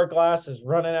hourglass is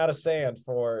running out of sand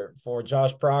for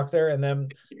Josh Proctor, and then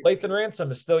Lathan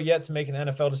Ransom is still yet to make an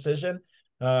NFL decision.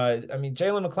 I mean,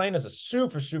 Jalen McLean is a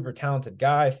super, super talented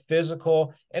guy,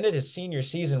 physical, ended his senior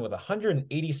season with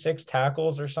 186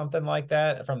 tackles or something like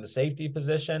that from the safety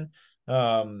position.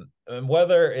 And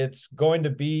whether it's going to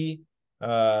be,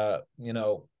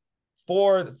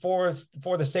 for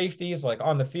the safeties like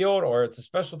on the field, or it's a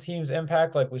special teams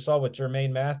impact like we saw with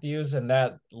Jermaine Matthews, and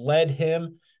that led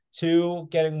him to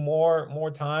getting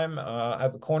more time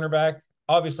at the cornerback.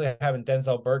 Obviously, having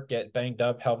Denzel Burke get banged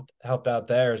up helped out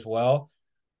there as well.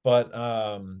 But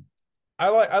I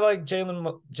like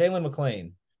Jalen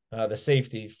McLean, the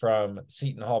safety from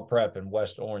Seton Hall Prep in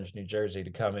West Orange, New Jersey,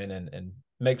 to come in and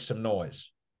make some noise.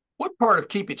 What part of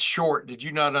keep it short did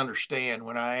you not understand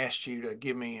when I asked you to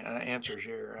give me answers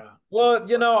here? Well,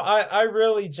 I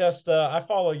really just I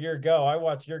follow your go. I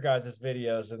watch your guys'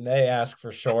 videos and they ask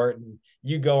for short and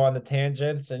you go on the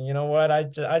tangents, and you know what? I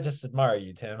just admire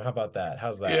you, Tim. How about that?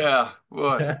 How's that? Yeah,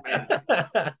 well,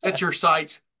 man, set your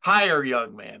sights higher,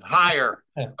 young man, higher.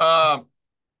 Um,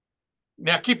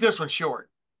 Now keep this one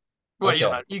short. Well,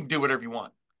 Okay. you can do whatever you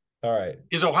want. All right.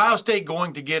 Is Ohio State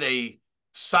going to get a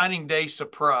signing day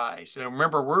surprise? And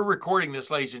remember, we're recording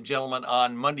this, ladies and gentlemen,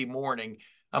 on Monday morning.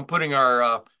 I'm putting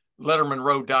our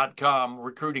LettermanRow.com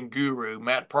recruiting guru,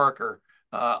 Matt Parker,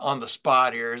 on the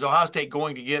spot here. Is Ohio State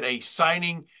going to get a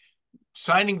signing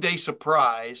day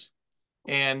surprise?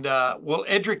 And will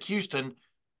Edric Houston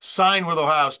sign with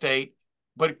Ohio State?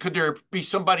 But could there be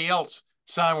somebody else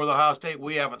sign with Ohio State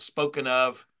we haven't spoken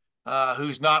of,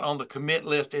 who's not on the commit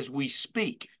list as we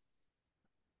speak?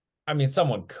 I mean,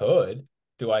 someone could.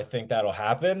 Do I think that'll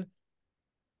happen?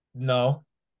 No.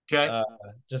 Okay. Uh,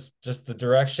 just the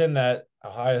direction that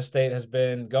Ohio State has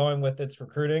been going with its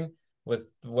recruiting, with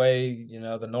the way,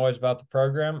 the noise about the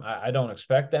program. I don't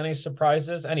expect any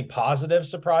surprises, any positive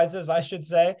surprises, I should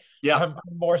say. Yeah. I'm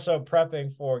more so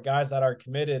prepping for guys that are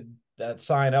committed that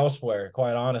sign elsewhere,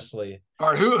 quite honestly. All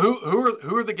right.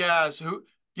 Who are the guys who?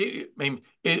 I mean,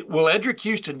 will Edric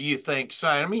Houston, do you think,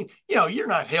 sign? I mean, you're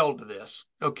not held to this,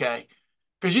 okay,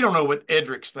 because you don't know what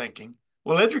Edric's thinking.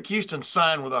 Will Edric Houston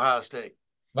sign with Ohio State?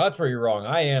 Well, that's where you're wrong.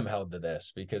 I am held to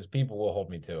this because people will hold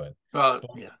me to it.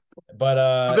 Yeah.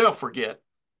 But They'll forget.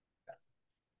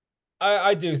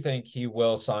 I do think he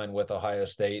will sign with Ohio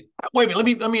State. Wait a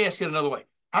minute. Let me ask it another way.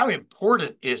 How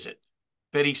important is it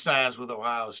that he signs with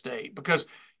Ohio State? Because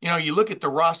you look at the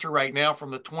roster right now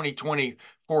from the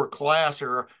 2024 class,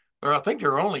 or I think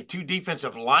there are only two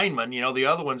defensive linemen. The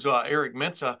other one's Eric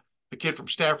Mensah, the kid from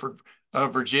Stafford,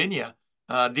 Virginia,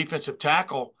 defensive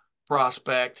tackle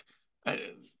prospect.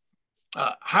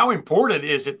 How important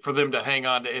is it for them to hang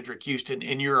on to Edric Houston,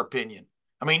 in your opinion?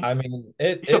 I mean,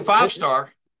 he's a 5-star.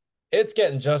 It's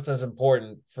getting just as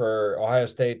important for Ohio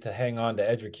State to hang on to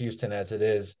Edric Houston as it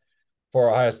is for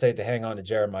Ohio State to hang on to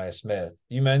Jeremiah Smith.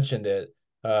 You mentioned it.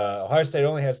 Ohio State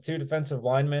only has two defensive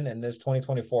linemen in this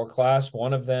 2024 class.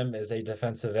 One of them is a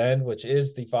defensive end, which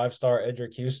is the 5-star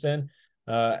Edric Houston.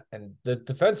 And the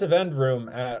defensive end room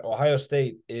at Ohio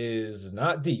State is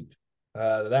not deep.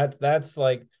 That's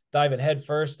like diving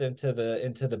headfirst into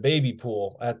the baby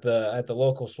pool at the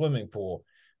local swimming pool.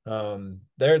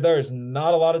 There's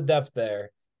not a lot of depth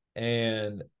there,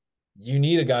 and you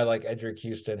need a guy like Edric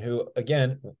Houston, who,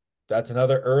 again, that's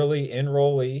another early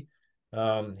enrollee.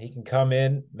 He can come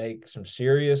in, make some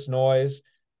serious noise,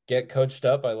 get coached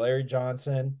up by Larry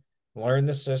Johnson, learn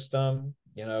the system,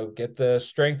 get the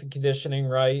strength and conditioning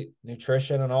right,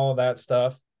 nutrition and all of that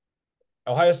stuff.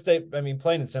 Ohio State, I mean,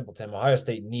 plain and simple, Tim, Ohio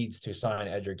State needs to sign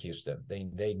Edric Houston.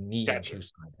 They need to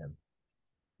sign him.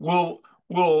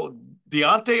 Will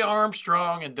Deontay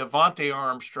Armstrong and Devontae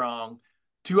Armstrong,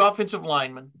 two offensive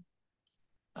linemen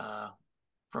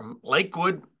from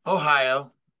Lakewood,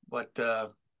 Ohio,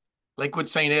 Lakewood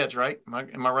St. Ed's, right?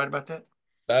 Am I right about that?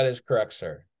 That is correct,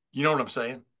 sir. You know what I'm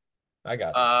saying? I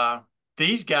got you.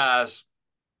 These guys,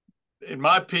 in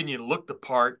my opinion, look the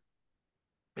part.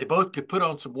 They both could put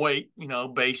on some weight,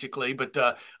 basically, but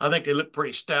I think they look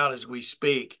pretty stout as we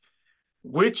speak.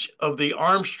 Which of the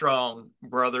Armstrong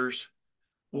brothers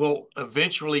will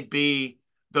eventually be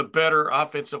the better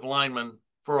offensive lineman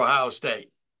for Ohio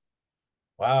State?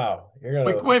 Wow. Wait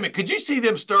a minute. Could you see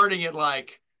them starting at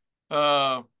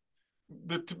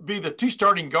be the two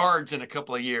starting guards in a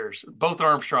couple of years, both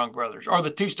Armstrong brothers, or the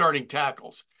two starting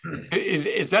tackles?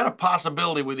 Is that a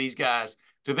possibility with these guys?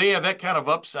 Do they have that kind of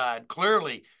upside?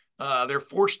 Clearly, they're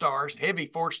 4-stars, heavy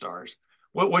 4-stars.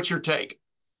 What's your take?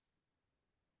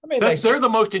 I mean, they're the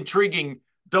most intriguing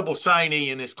double signee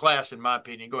in this class, in my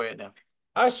opinion. Go ahead now.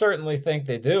 I certainly think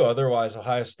they do. Otherwise,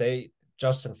 Ohio State,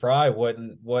 Justin Fry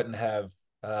wouldn't have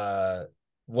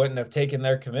taken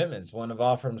their commitments, wouldn't have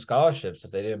offered them scholarships if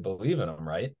they didn't believe in them,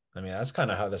 right? I mean, that's kind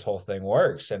of how this whole thing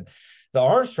works. And the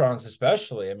Armstrongs,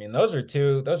 especially, I mean, those are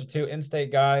two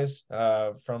in-state guys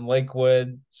from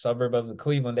Lakewood, suburb of the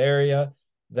Cleveland area,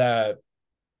 that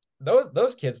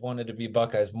those kids wanted to be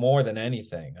Buckeyes more than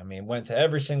anything. I mean, went to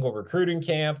every single recruiting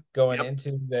camp going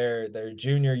into their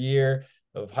junior year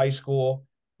of high school.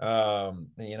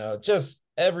 Just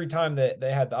every time that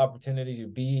they had the opportunity to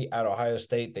be at Ohio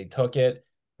State, they took it.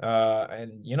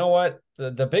 And you know what?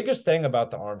 The biggest thing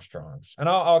about the Armstrongs, and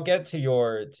I'll get to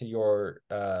your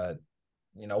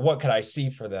what could I see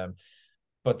for them?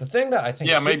 But the thing that I think,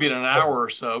 maybe in an hour or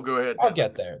so. Go ahead. I'll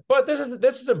get there. But this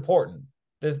is important.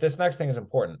 This next thing is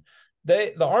important.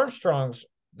 The Armstrongs,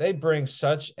 they bring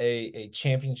such a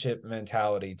championship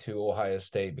mentality to Ohio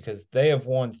State because they have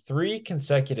won 3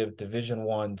 consecutive Division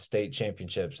I state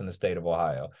championships in the state of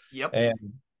Ohio. Yep.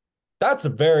 And that's a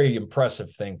very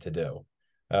impressive thing to do,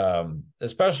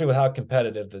 especially with how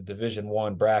competitive the Division I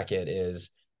bracket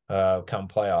is come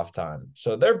playoff time.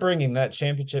 So they're bringing that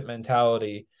championship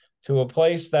mentality to a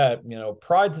place that,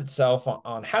 prides itself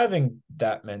on having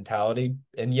that mentality.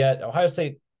 And yet Ohio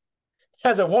State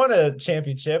hasn't won a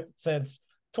championship since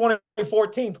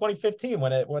 2014, 2015,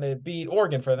 when it beat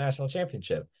Oregon for the national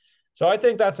championship. So I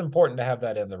think that's important to have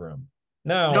that in the room.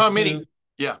 Now, you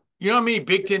know how many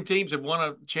Big Ten teams have won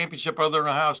a championship other than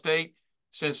Ohio State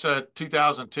since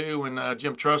 2002 when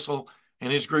Jim Trussell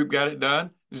and his group got it done?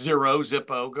 0,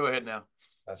 zippo. Go ahead now.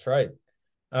 That's right.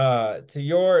 To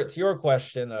your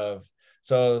question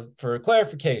so for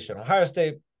clarification, Ohio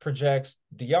State projects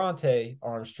Deontay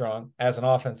Armstrong as an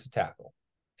offensive tackle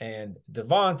and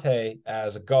Devontae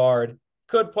as a guard.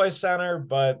 Could play center,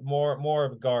 but more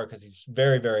of a guard because he's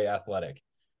very, very athletic,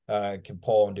 can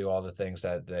pull and do all the things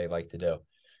that they like to do.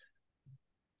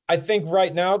 I think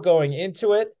right now going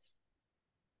into it,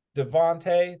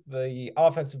 Devontae, the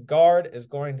offensive guard, is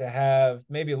going to have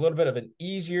maybe a little bit of an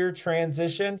easier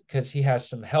transition because he has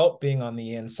some help being on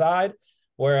the inside,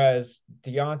 whereas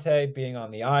Deontay being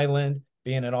on the island,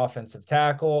 being an offensive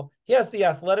tackle, he has the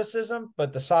athleticism,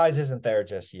 but the size isn't there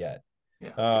just yet.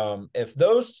 Yeah. If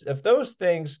those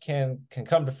things can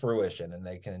come to fruition and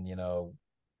they can,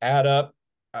 add up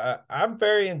I'm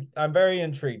very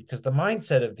intrigued because the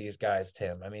mindset of these guys,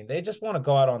 Tim. I mean, they just want to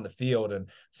go out on the field, and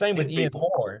same with Ian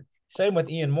people. Moore. Same with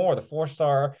Ian Moore, the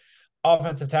 4-star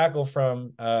offensive tackle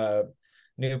from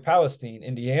New Palestine,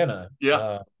 Indiana.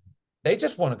 Yeah. They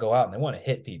just want to go out and they want to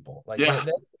hit people. Like Yeah.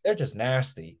 they're just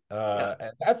nasty. Yeah.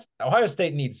 And that's Ohio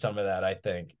State needs some of that, I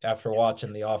think, after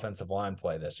watching the offensive line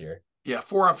play this year. Yeah,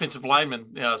 4 offensive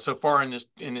linemen so far in this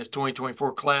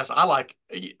 2024 class. I like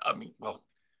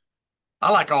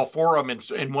all 4 of them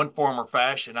in one form or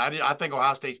fashion. I think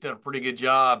Ohio State's done a pretty good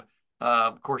job.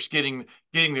 Of course, getting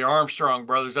the Armstrong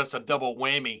brothers, that's a double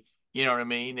whammy. You know what I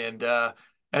mean? And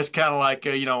that's kind of like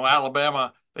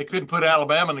Alabama. They couldn't put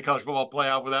Alabama in the college football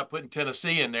playoff without putting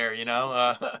Tennessee in there.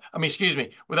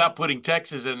 Without putting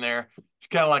Texas in there. It's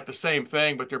kind of like the same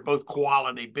thing, but they're both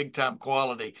quality, big time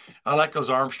quality. I like those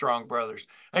Armstrong brothers.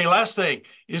 Hey, last thing,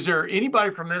 is there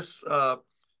anybody from this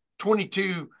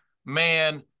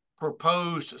 22-man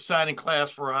proposed signing class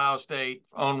for Ohio State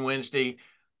on Wednesday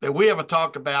that we haven't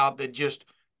talked about, that just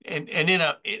and in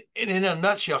a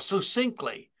nutshell,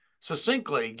 succinctly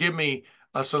give me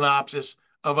a synopsis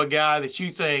of a guy that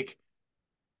you think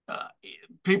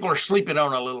people are sleeping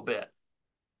on a little bit?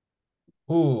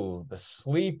 Ooh, the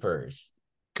sleepers.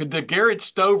 Could the Garrett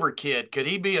Stover kid, could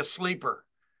he be a sleeper?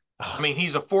 I mean,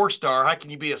 he's a 4-star. How can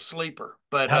you be a sleeper?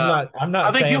 But I'm not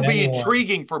I think he'll be anyone,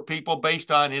 intriguing for people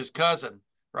based on his cousin,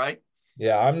 right?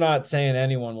 Yeah, I'm not saying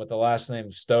anyone with the last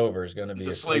name Stover is going to be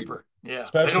a sleeper. Yeah,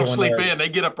 especially they don't sleep in; they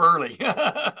get up early.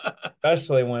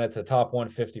 Especially when it's a top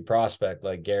 150 prospect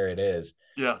like Garrett is.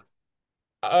 Yeah.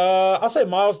 I'll say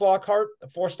Miles Lockhart, a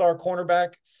 4-star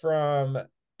cornerback from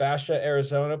Basha,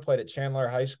 Arizona, played at Chandler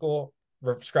High School.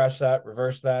 Scratch that,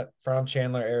 reverse that. From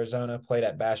Chandler, Arizona, played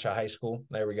at Basha High School.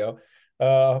 There we go.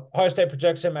 Ohio State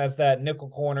projects him as that nickel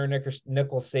corner,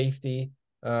 nickel safety.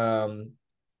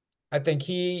 I think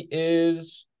he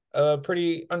is a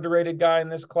pretty underrated guy in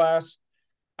this class.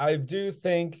 I do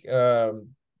think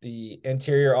the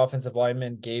interior offensive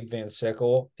lineman, Gabe Van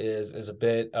Sickle, is a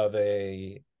bit of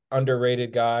a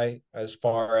underrated guy as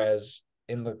far as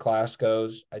in the class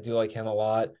goes. I do like him a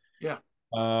lot. Yeah.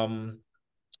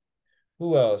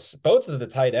 Who else? Both of the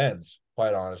tight ends,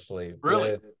 quite honestly.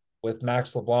 Really? With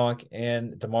Max LeBlanc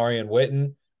and Damarian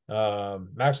Witten.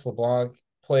 Max LeBlanc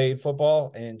played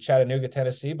football in Chattanooga,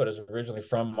 Tennessee, but is originally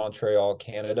from Montreal,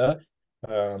 Canada.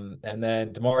 And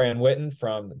then Damarian Witten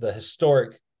from the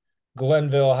historic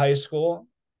Glenville High School.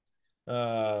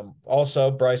 Also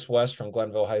Bryce West from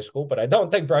Glenville High School, but I don't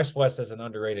think Bryce West is an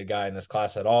underrated guy in this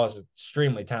class at all. He's an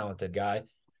extremely talented guy.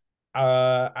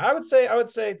 I would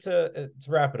say to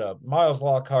wrap it up, Miles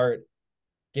Lockhart,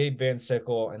 Gabe Van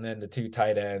Sickle, and then the 2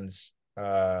 tight ends,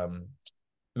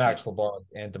 Max LeBlanc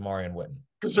and Damarian Witten.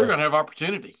 Because they're going to have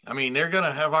opportunity. I mean, they're going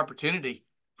to have opportunity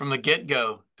from the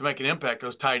get-go to make an impact.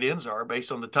 Those tight ends are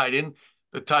based on the tight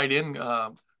end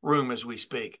room as we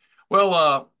speak.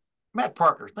 Well, Matt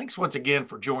Parker, thanks once again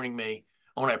for joining me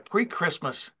on a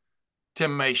pre-Christmas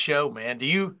Tim May show, man. Do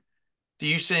you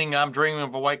sing "I'm Dreaming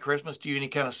of a White Christmas"? Do you any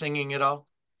kind of singing at all?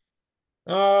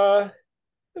 Is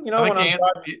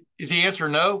the answer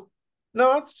no?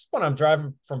 No, it's just when I'm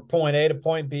driving from point A to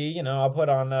point B. I'll put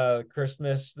on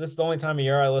Christmas. This is the only time of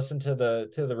year I listen to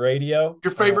the radio.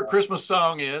 Your favorite Christmas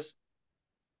song is?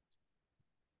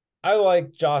 I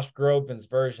like Josh Groban's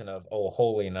version of "Oh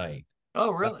Holy Night."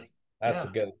 Oh, really? That's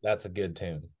a good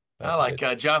tune. I like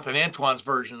Jonathan Antoine's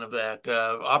version of that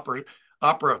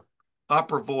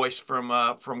opera voice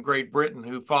from Great Britain,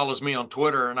 who follows me on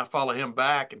Twitter, and I follow him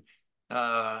back. And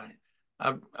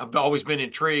I've always been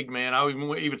intrigued, man. I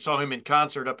even saw him in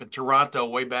concert up in Toronto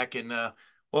way back in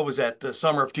what was that? The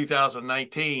summer of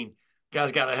 2019.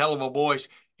 Guy's got a hell of a voice,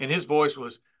 and his voice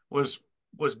was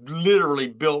literally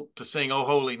built to sing "Oh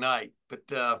Holy Night."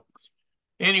 But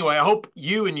anyway, I hope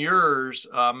you and yours,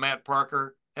 Matt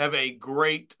Parker, have a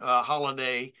great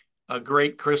holiday, a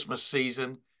great Christmas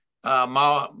season.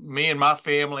 Me and my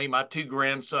family, my 2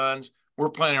 grandsons, we're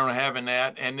planning on having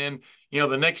that. And then,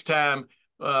 the next time,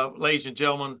 ladies and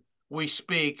gentlemen, we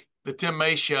speak, the Tim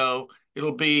May Show,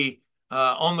 it'll be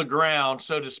on the ground,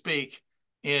 so to speak,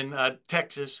 in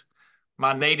Texas.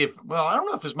 I don't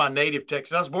know if it's my native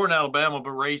Texas. I was born in Alabama,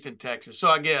 but raised in Texas. So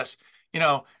I guess,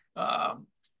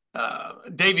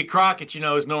 Davy Crockett,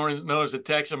 is known as a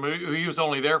Texan. He was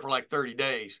only there for like 30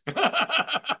 days.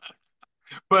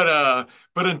 But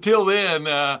until then,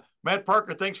 Matt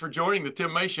Parker, thanks for joining the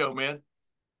Tim May Show, man.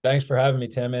 Thanks for having me,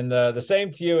 Tim. And the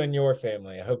same to you and your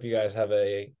family. I hope you guys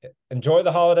enjoy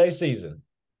the holiday season.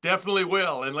 Definitely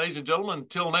will. And ladies and gentlemen,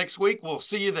 until next week, we'll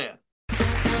see you then.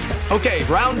 Okay,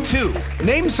 round 2.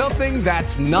 Name something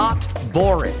that's not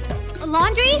boring. A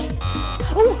laundry?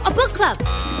 Ooh, a book club.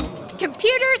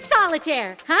 Computer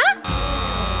solitaire, huh?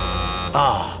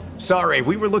 Ah, oh, sorry,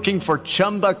 we were looking for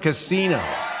Chumba Casino.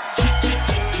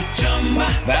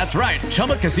 That's right,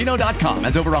 ChumbaCasino.com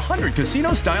has over 100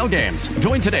 casino-style games.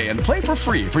 Join today and play for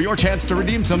free for your chance to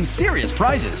redeem some serious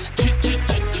prizes.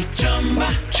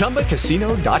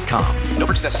 ChumbaCasino.com. No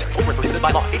purchase necessary. Void where prohibited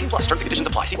by law. 18+. Terms and conditions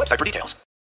apply. See website for details.